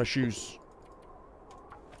 Or my shoes.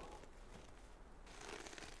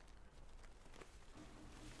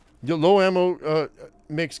 The low ammo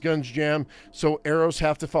makes guns jam, so arrows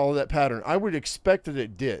have to follow that pattern. I would expect that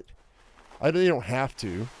it did. They don't have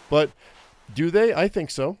to, but do they? I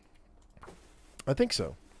think so. I think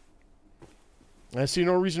so. I see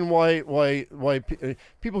no reason why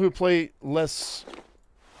people who play less.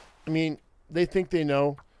 I mean, they think they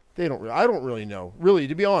know. They don't. I don't really know. Really,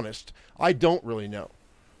 to be honest, I don't really know.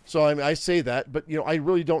 So I say that, but I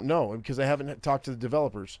really don't know because I haven't talked to the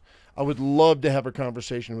developers. I would love to have a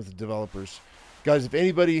conversation with the developers. Guys, if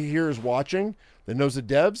anybody here is watching that knows the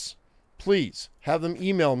devs, please have them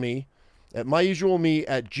email me at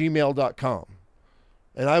myusualme@gmail.com.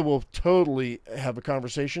 And I will totally have a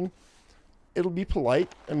conversation. It'll be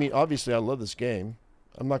polite. I mean, obviously I love this game.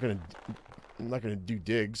 I'm not going to do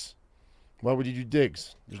digs. Why would you do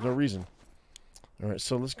digs? There's no reason. All right,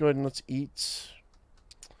 so let's go ahead and let's eat.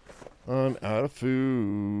 I'm out of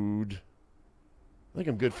food. I think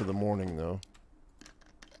I'm good for the morning, though.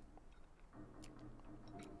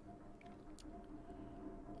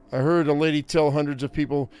 I heard a lady tell hundreds of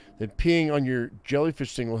people that peeing on your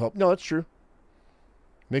jellyfish thing will help. No, that's true.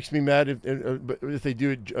 Makes me mad if they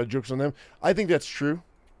do jokes on them. I think that's true.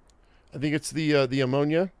 I think it's the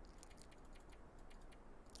ammonia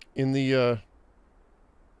in the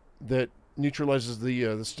that neutralizes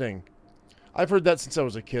the sting. I've heard that since I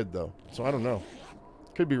was a kid, though, so I don't know.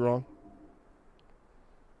 Could be wrong.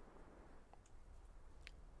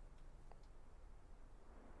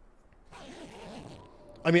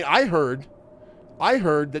 I mean, I heard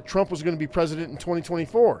that Trump was going to be president in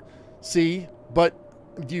 2024. See,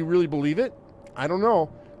 but do you really believe it? I don't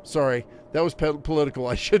know. Sorry, that was political.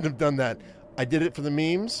 I shouldn't have done that. I did it for the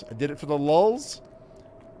memes. I did it for the lulz.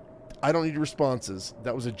 I don't need responses.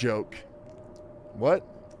 That was a joke. What?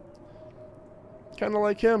 Kind of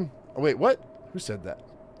like him. Oh, wait, what? Who said that?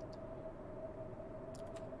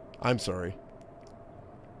 I'm sorry.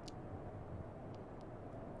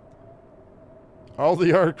 All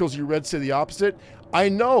the articles you read say the opposite. I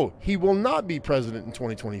know he will not be president in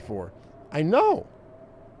 2024. I know.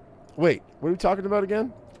 Wait, what are we talking about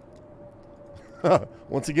again?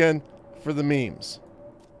 Once again, for the memes.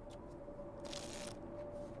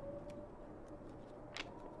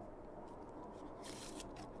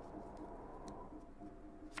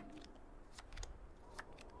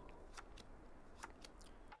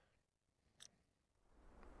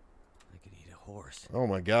 I course. Oh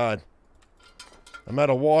my God. I'm out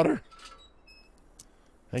of water.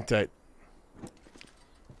 Hang tight.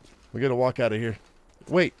 We gotta walk out of here.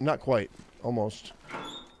 Wait, not quite. Almost.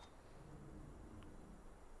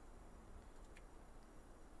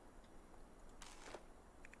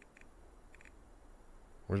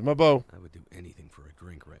 Where's my bow? I would do anything for a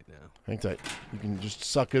drink right now. Hang tight. You can just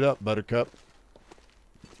suck it up, Buttercup.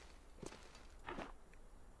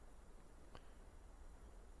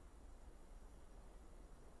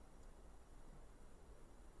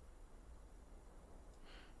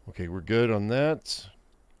 Okay, we're good on that.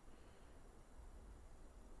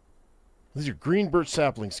 These are green birch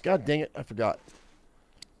saplings. God dang it, I forgot.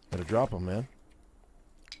 Gotta drop them, man.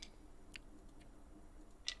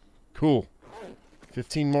 Cool.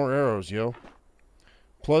 15 more arrows, yo.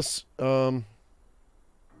 Plus, 2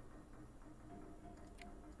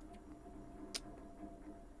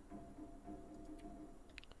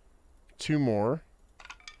 more.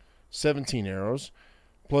 17 arrows.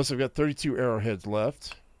 Plus, I've got 32 arrowheads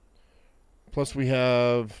left. Plus, we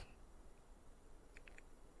have...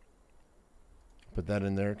 Put that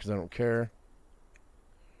in there because I don't care.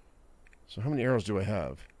 So how many arrows do I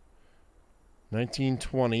have? 19,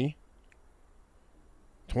 20.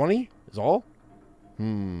 20 is all?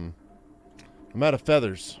 I'm out of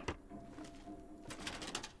feathers.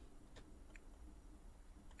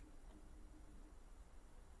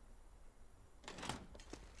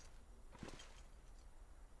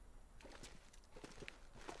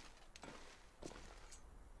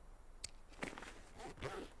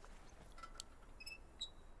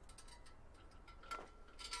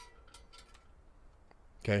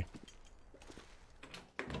 Okay.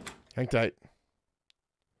 Hang tight.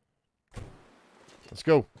 Let's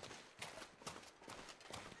go.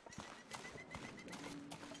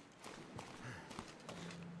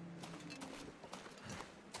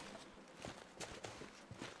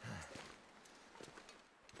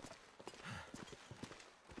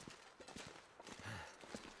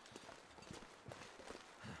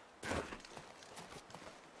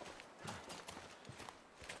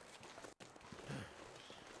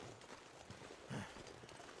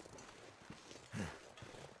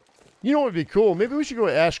 You know what would be cool? Maybe we should go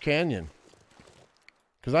to Ash Canyon.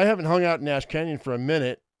 Because I haven't hung out in Ash Canyon for a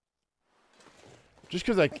minute. Just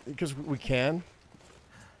because we can.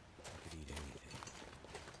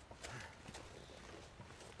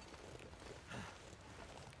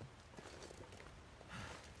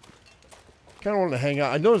 Kind of wanted to hang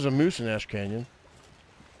out. I know there's a moose in Ash Canyon.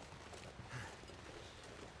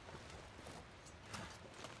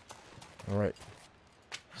 All right.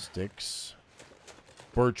 Sticks.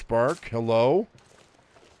 Birch bark. Hello.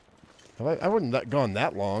 I wouldn't gone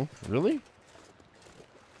that long. Really?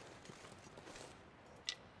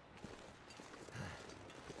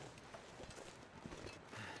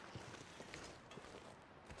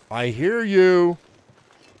 I hear you.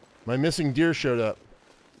 My missing deer showed up.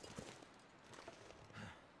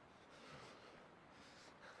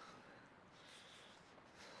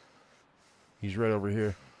 He's right over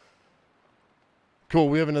here. Cool,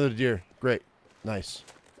 we have another deer. Great. Nice.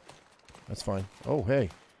 That's fine. Oh, hey.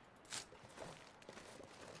 I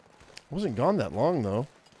wasn't gone that long, though.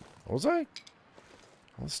 Was I?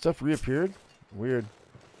 All this stuff reappeared? Weird.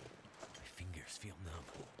 My fingers feel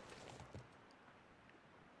numb.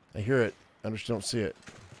 I hear it. I just don't see it.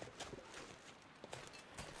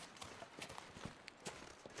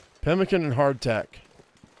 Pemmican and hardtack.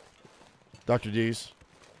 Dr. D's.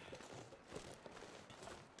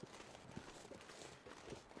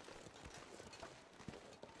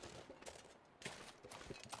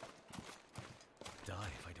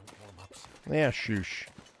 Yeah, shoosh.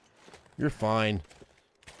 You're fine.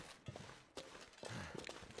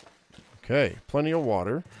 Okay, plenty of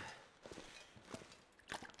water.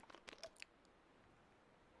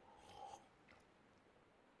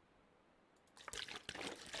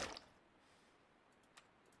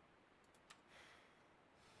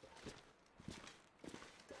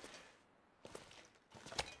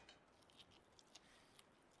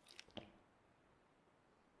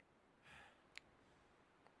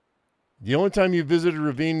 The only time you visited a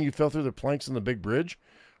ravine, you fell through the planks on the big bridge?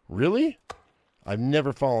 Really? I've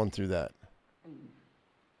never fallen through that.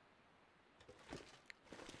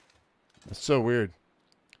 That's so weird.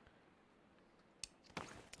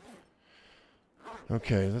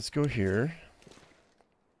 Okay, let's go here.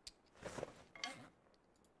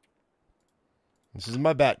 This is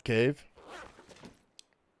my bat cave.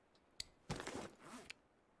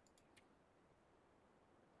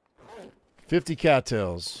 $50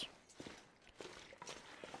 cattails.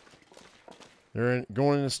 They're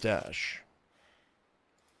going in a stash.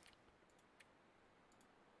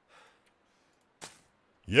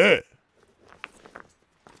 Yeah.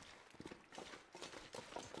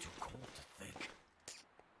 Too cold to think.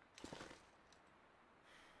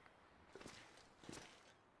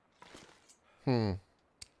 Hmm.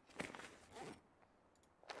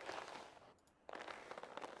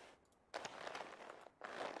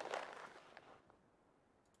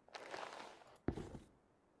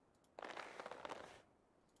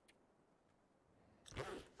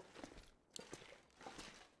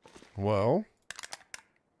 Well.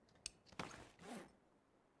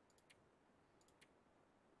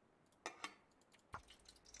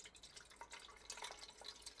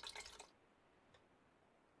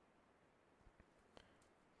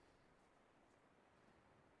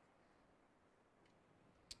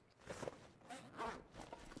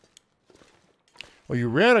 Oh, you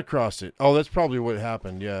ran across it. Oh, that's probably what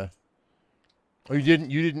happened. Yeah. Oh, you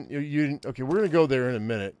didn't. Okay, we're going to go there in a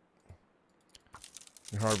minute.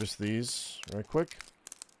 And harvest these right quick.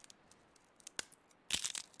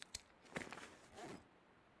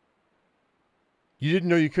 You didn't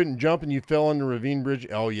know you couldn't jump and you fell on the ravine bridge?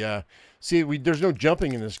 Oh, yeah. See, there's no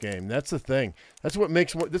jumping in this game. That's the thing. That's one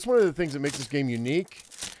of the things that makes this game unique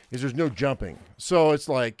is there's no jumping. So it's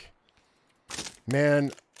like,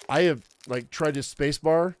 man, I have like tried this space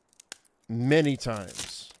bar many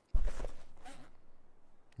times.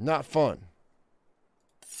 Not fun.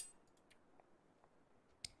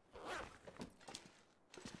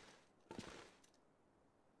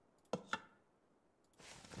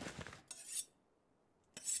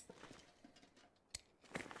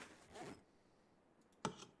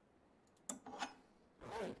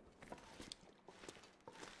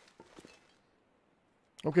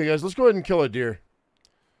 Okay, guys, let's go ahead and kill a deer.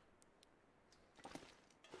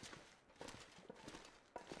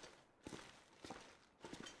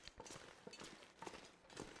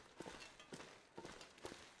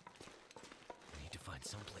 I need to find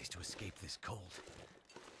some place to escape this cold.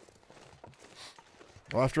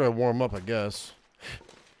 Well, after I warm up, I guess.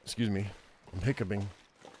 Excuse me. I'm hiccuping.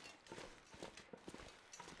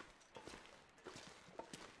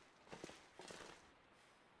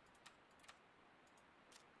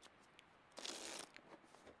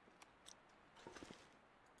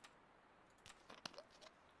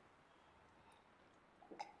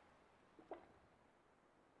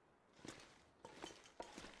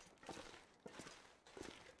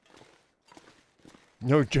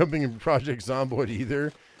 No jumping in Project Zomboid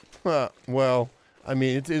either. Well, I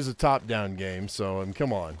mean, it is a top-down game, so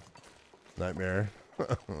come on. Nightmare.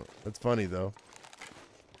 That's funny, though.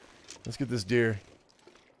 Let's get this deer.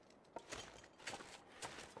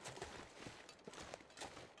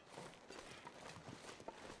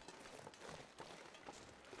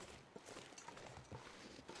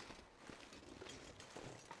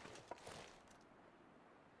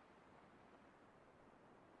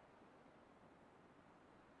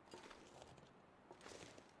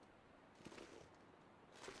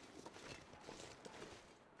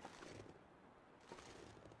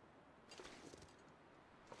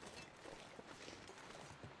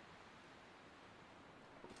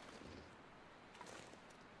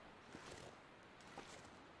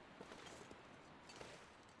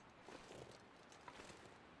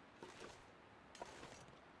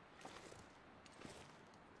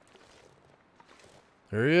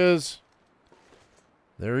 There he is.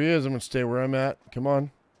 There he is. I'm going to stay where I'm at. Come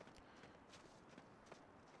on.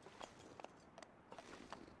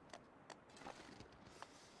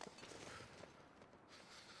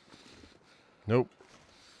 Nope.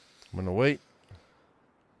 I'm going to wait.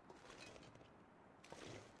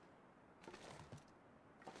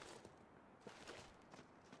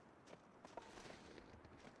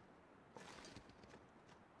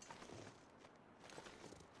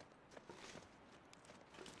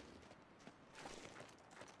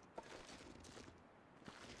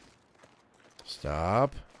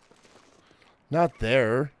 Stop. Not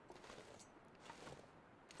there.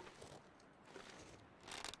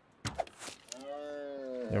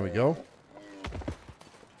 There we go.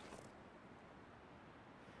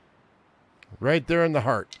 Right there in the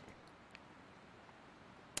heart.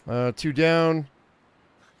 2 down.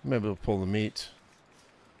 Maybe we'll pull the meat.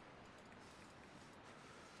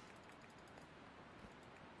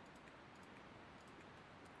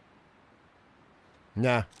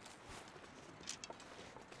 Nah.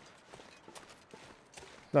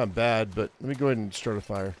 Not bad, but let me go ahead and start a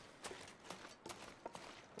fire.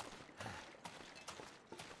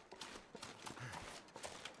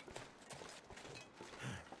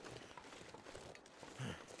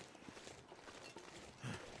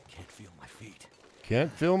 Can't feel my feet.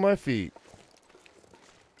 Can't feel my feet.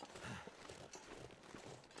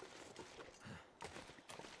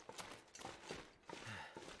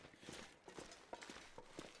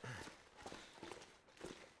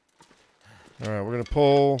 All right, we're going to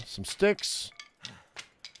pull some sticks.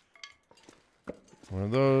 One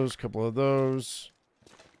of those, couple of those.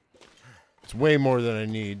 It's way more than I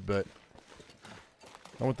need, but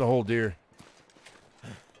I want the whole deer. I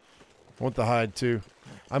want the hide, too.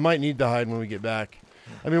 I might need the hide when we get back.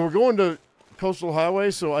 I mean, we're going to Coastal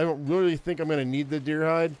Highway, so I don't really think I'm going to need the deer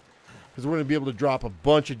hide because we're going to be able to drop a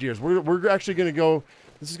bunch of deers. We're actually going to go.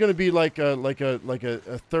 This is going to be like a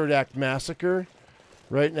third act massacre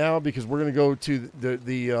right now because we're going to go to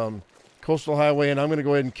the Coastal Highway, and I'm going to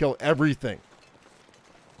go ahead and kill everything.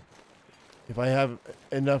 If I have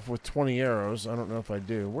enough with 20 arrows, I don't know if I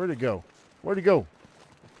do. Where'd it go? Where'd it go?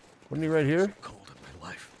 Wasn't he right here? Cold in my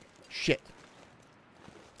life. Shit.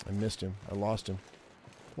 I missed him. I lost him.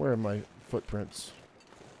 Where are my footprints?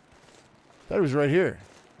 Thought he was right here.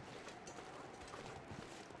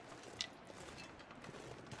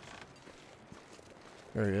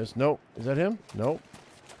 There he is. Nope. Is that him? Nope.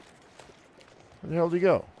 Where the hell did he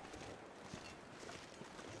go?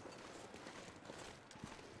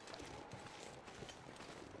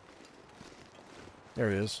 There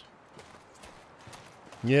he is.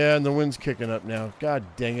 Yeah, and the wind's kicking up now. God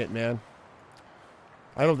dang it, man.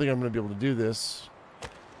 I don't think I'm going to be able to do this.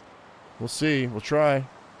 We'll see. We'll try.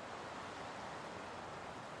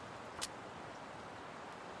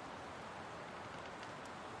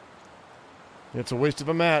 It's a waste of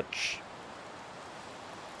a match.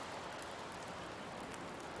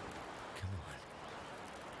 Come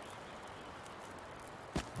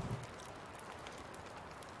on.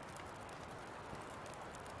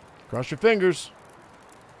 Cross your fingers.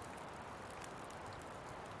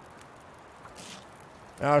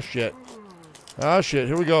 Oh, shit. Oh, shit.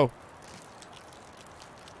 Here we go.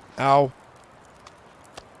 Ow.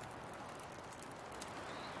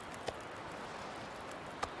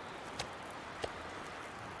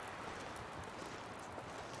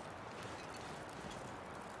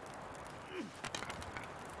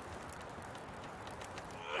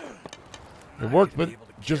 It worked, but it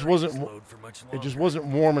just wasn't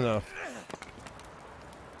warm enough.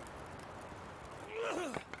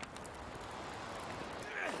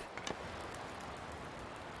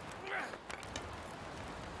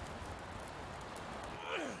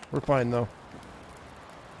 We're fine, though.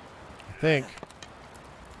 I think.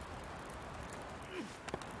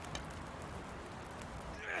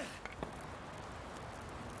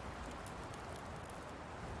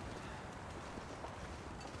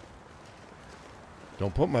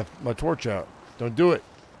 Don't put my torch out. Don't do it.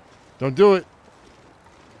 Don't do it.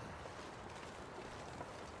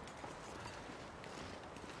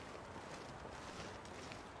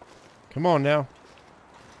 Come on now.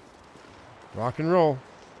 Rock and roll.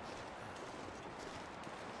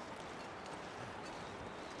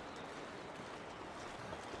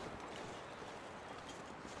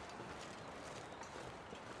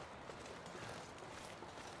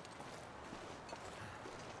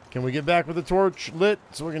 Can we get back with the torch lit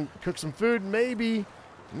so we can cook some food? Maybe.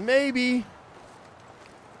 Maybe.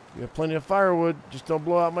 We have plenty of firewood. Just don't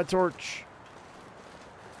blow out my torch.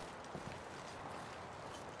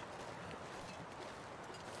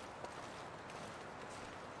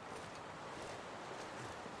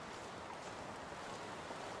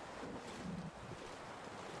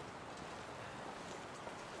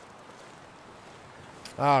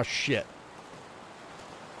 Ah, shit.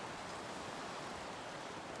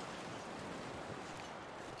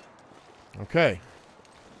 Okay.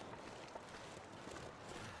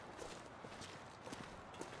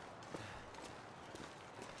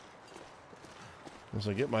 Once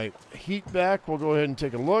I get my heat back, we'll go ahead and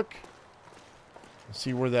take a look.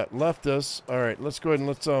 See where that left us. All right, let's go ahead and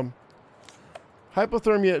let's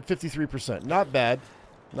hypothermia at 53%. Not bad.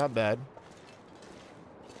 Not bad.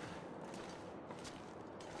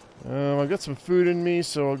 I've got some food in me,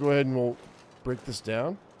 so I'll go ahead and we'll break this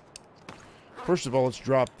down. First of all, let's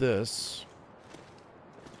drop this.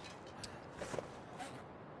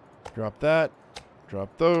 Drop that.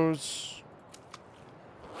 Drop those.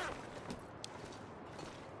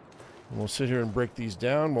 And we'll sit here and break these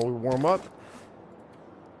down while we warm up.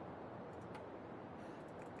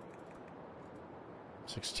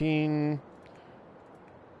 16.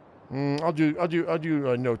 I'll do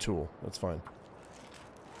no tool. That's fine.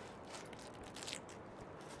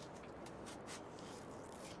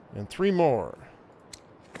 And 3 more.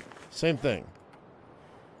 Same thing.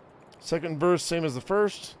 Second verse, same as the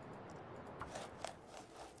first.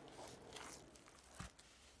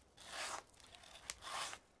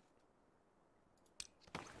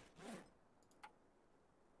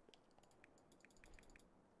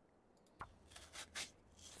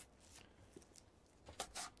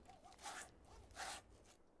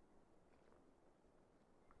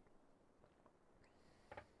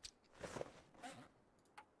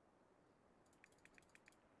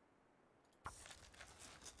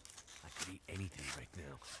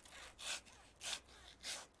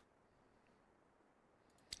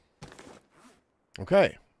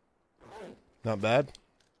 Okay. Not bad.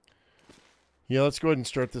 Yeah, let's go ahead and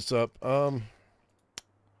start this up. I'm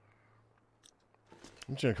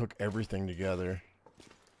just going to cook everything together.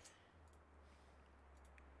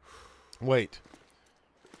 Wait.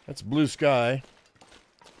 That's blue sky.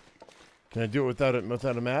 Can I do it without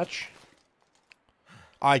a match?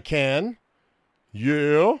 I can.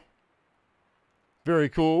 Yeah. Very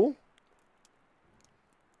cool.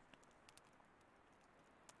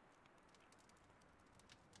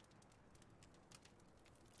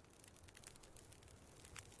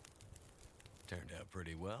 Turned out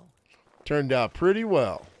pretty well. Turned out pretty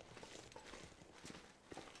well.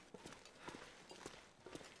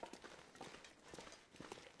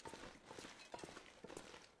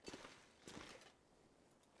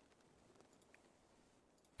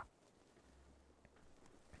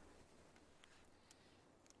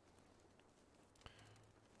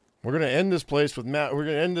 We're gonna end this place with we're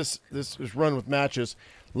gonna end this run with matches.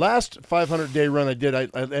 Last 500-day run I did, I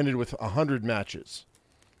ended with 100 matches.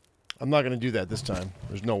 I'm not gonna do that this time.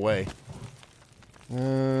 There's no way.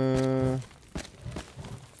 Let's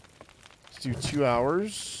do 2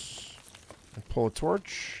 hours and pull a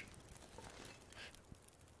torch.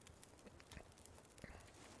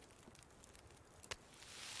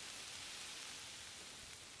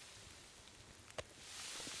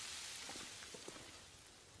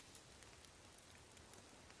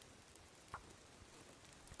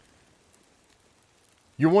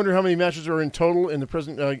 You wonder how many matches are in total in the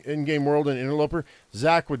present in-game world in Interloper?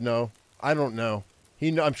 Zach would know. I don't know.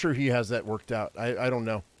 I'm sure he has that worked out. I don't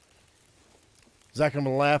know. Zach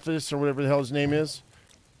Amalafis or whatever the hell his name is.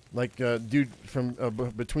 Like dude from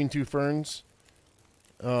Between Two Ferns.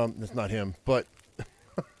 That's not him, but...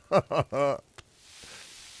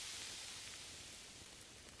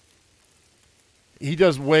 he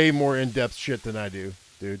does way more in-depth shit than I do,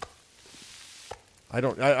 dude. I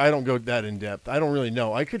don't go that in depth. I don't really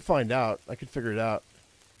know. I could find out. I could figure it out.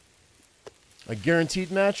 Like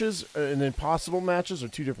guaranteed matches and then possible matches are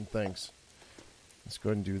two different things. Let's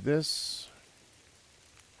go ahead and do this.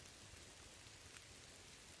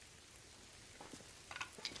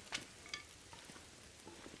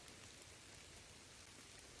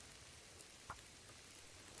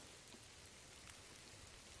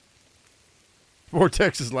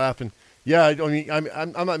 Vortex is laughing. Yeah, I mean,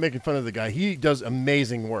 I'm not making fun of the guy. He does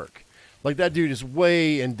amazing work. Like, that dude is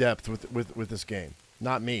way in depth with this game.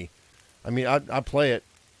 Not me. I mean, I play it,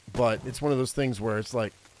 but it's one of those things where it's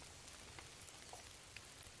like...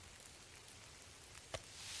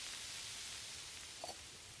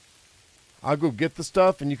 I'll go get the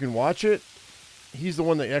stuff and you can watch it. He's the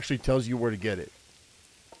one that actually tells you where to get it.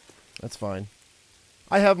 That's fine.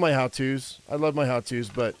 I have my how-tos. I love my how-tos,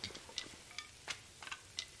 but...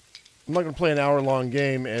 I'm not going to play an hour-long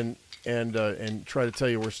game and try to tell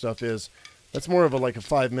you where stuff is. That's more of like a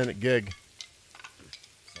 5-minute gig.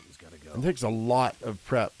 Something's gotta go. It takes a lot of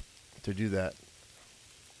prep to do that.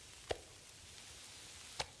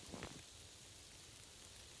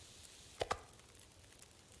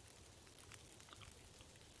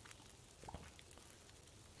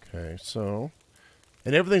 Okay, so...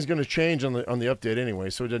 And everything's going to change on the update anyway,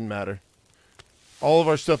 so it doesn't matter. All of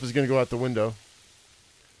our stuff is going to go out the window.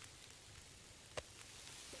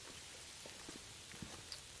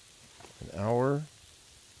 Hour.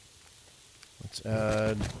 Let's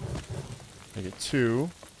add, make it 2.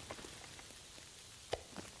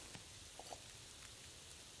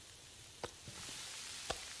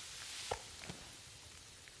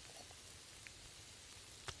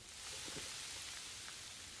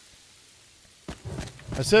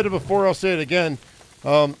 I said it before, I'll say it again.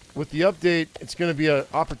 With the update, it's going to be an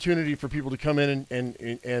opportunity for people to come in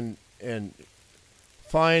and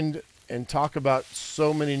find and talk about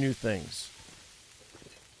so many new things.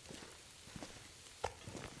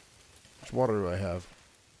 Which water do I have?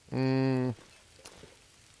 We're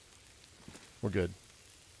good.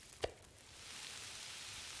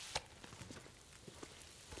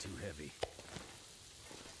 Too heavy.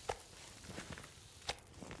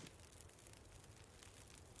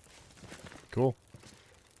 Cool.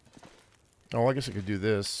 Oh, I guess I could do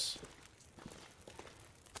this.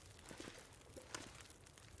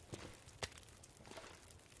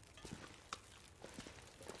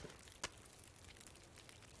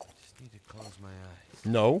 Need to close my eyes.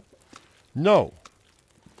 No. No.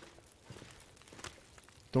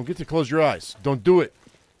 Don't get to close your eyes. Don't do it.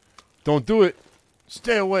 Don't do it.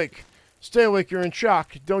 Stay awake. Stay awake. You're in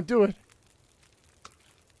shock. Don't do it.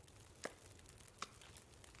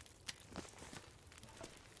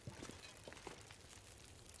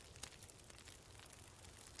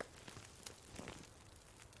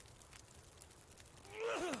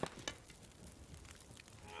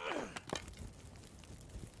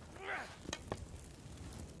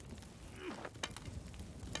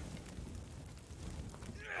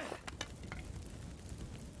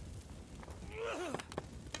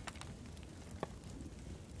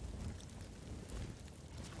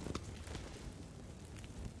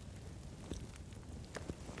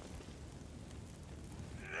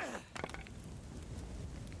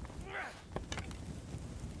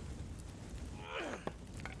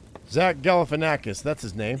 Zach Galifianakis, that's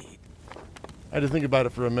his name. I had to think about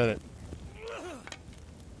it for a minute.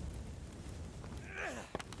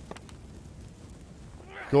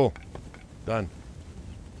 Cool. Done.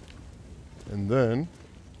 And then...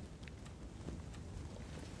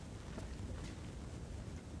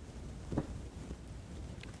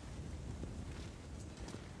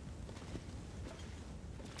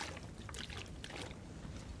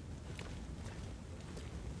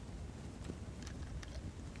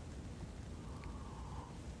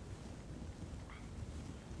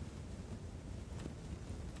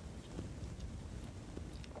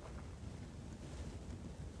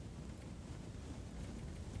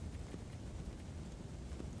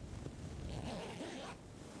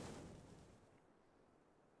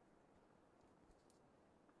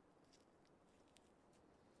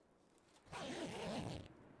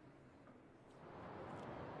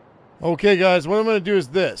 Okay, guys, what I'm going to do is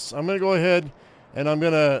this. I'm going to go ahead and I'm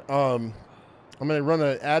going to run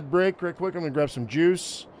an ad break right quick. I'm going to grab some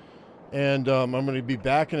juice, and I'm going to be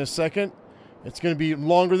back in a second. It's going to be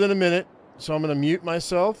longer than a minute, so I'm going to mute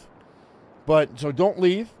myself. So don't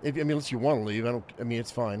leave. Unless you want to leave.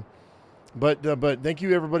 It's fine. But thank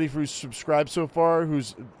you everybody who's subscribed so far,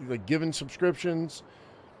 who's given subscriptions,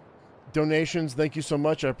 donations. Thank you so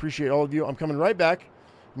much. I appreciate all of you. I'm coming right back.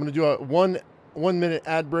 I'm going to do a 1 minute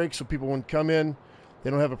ad break so people won't come in. They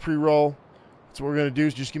don't have a pre-roll. So what we're going to do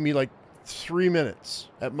is just give me like 3 minutes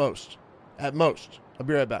at most. At most. I'll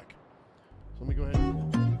be right back. So let me go ahead.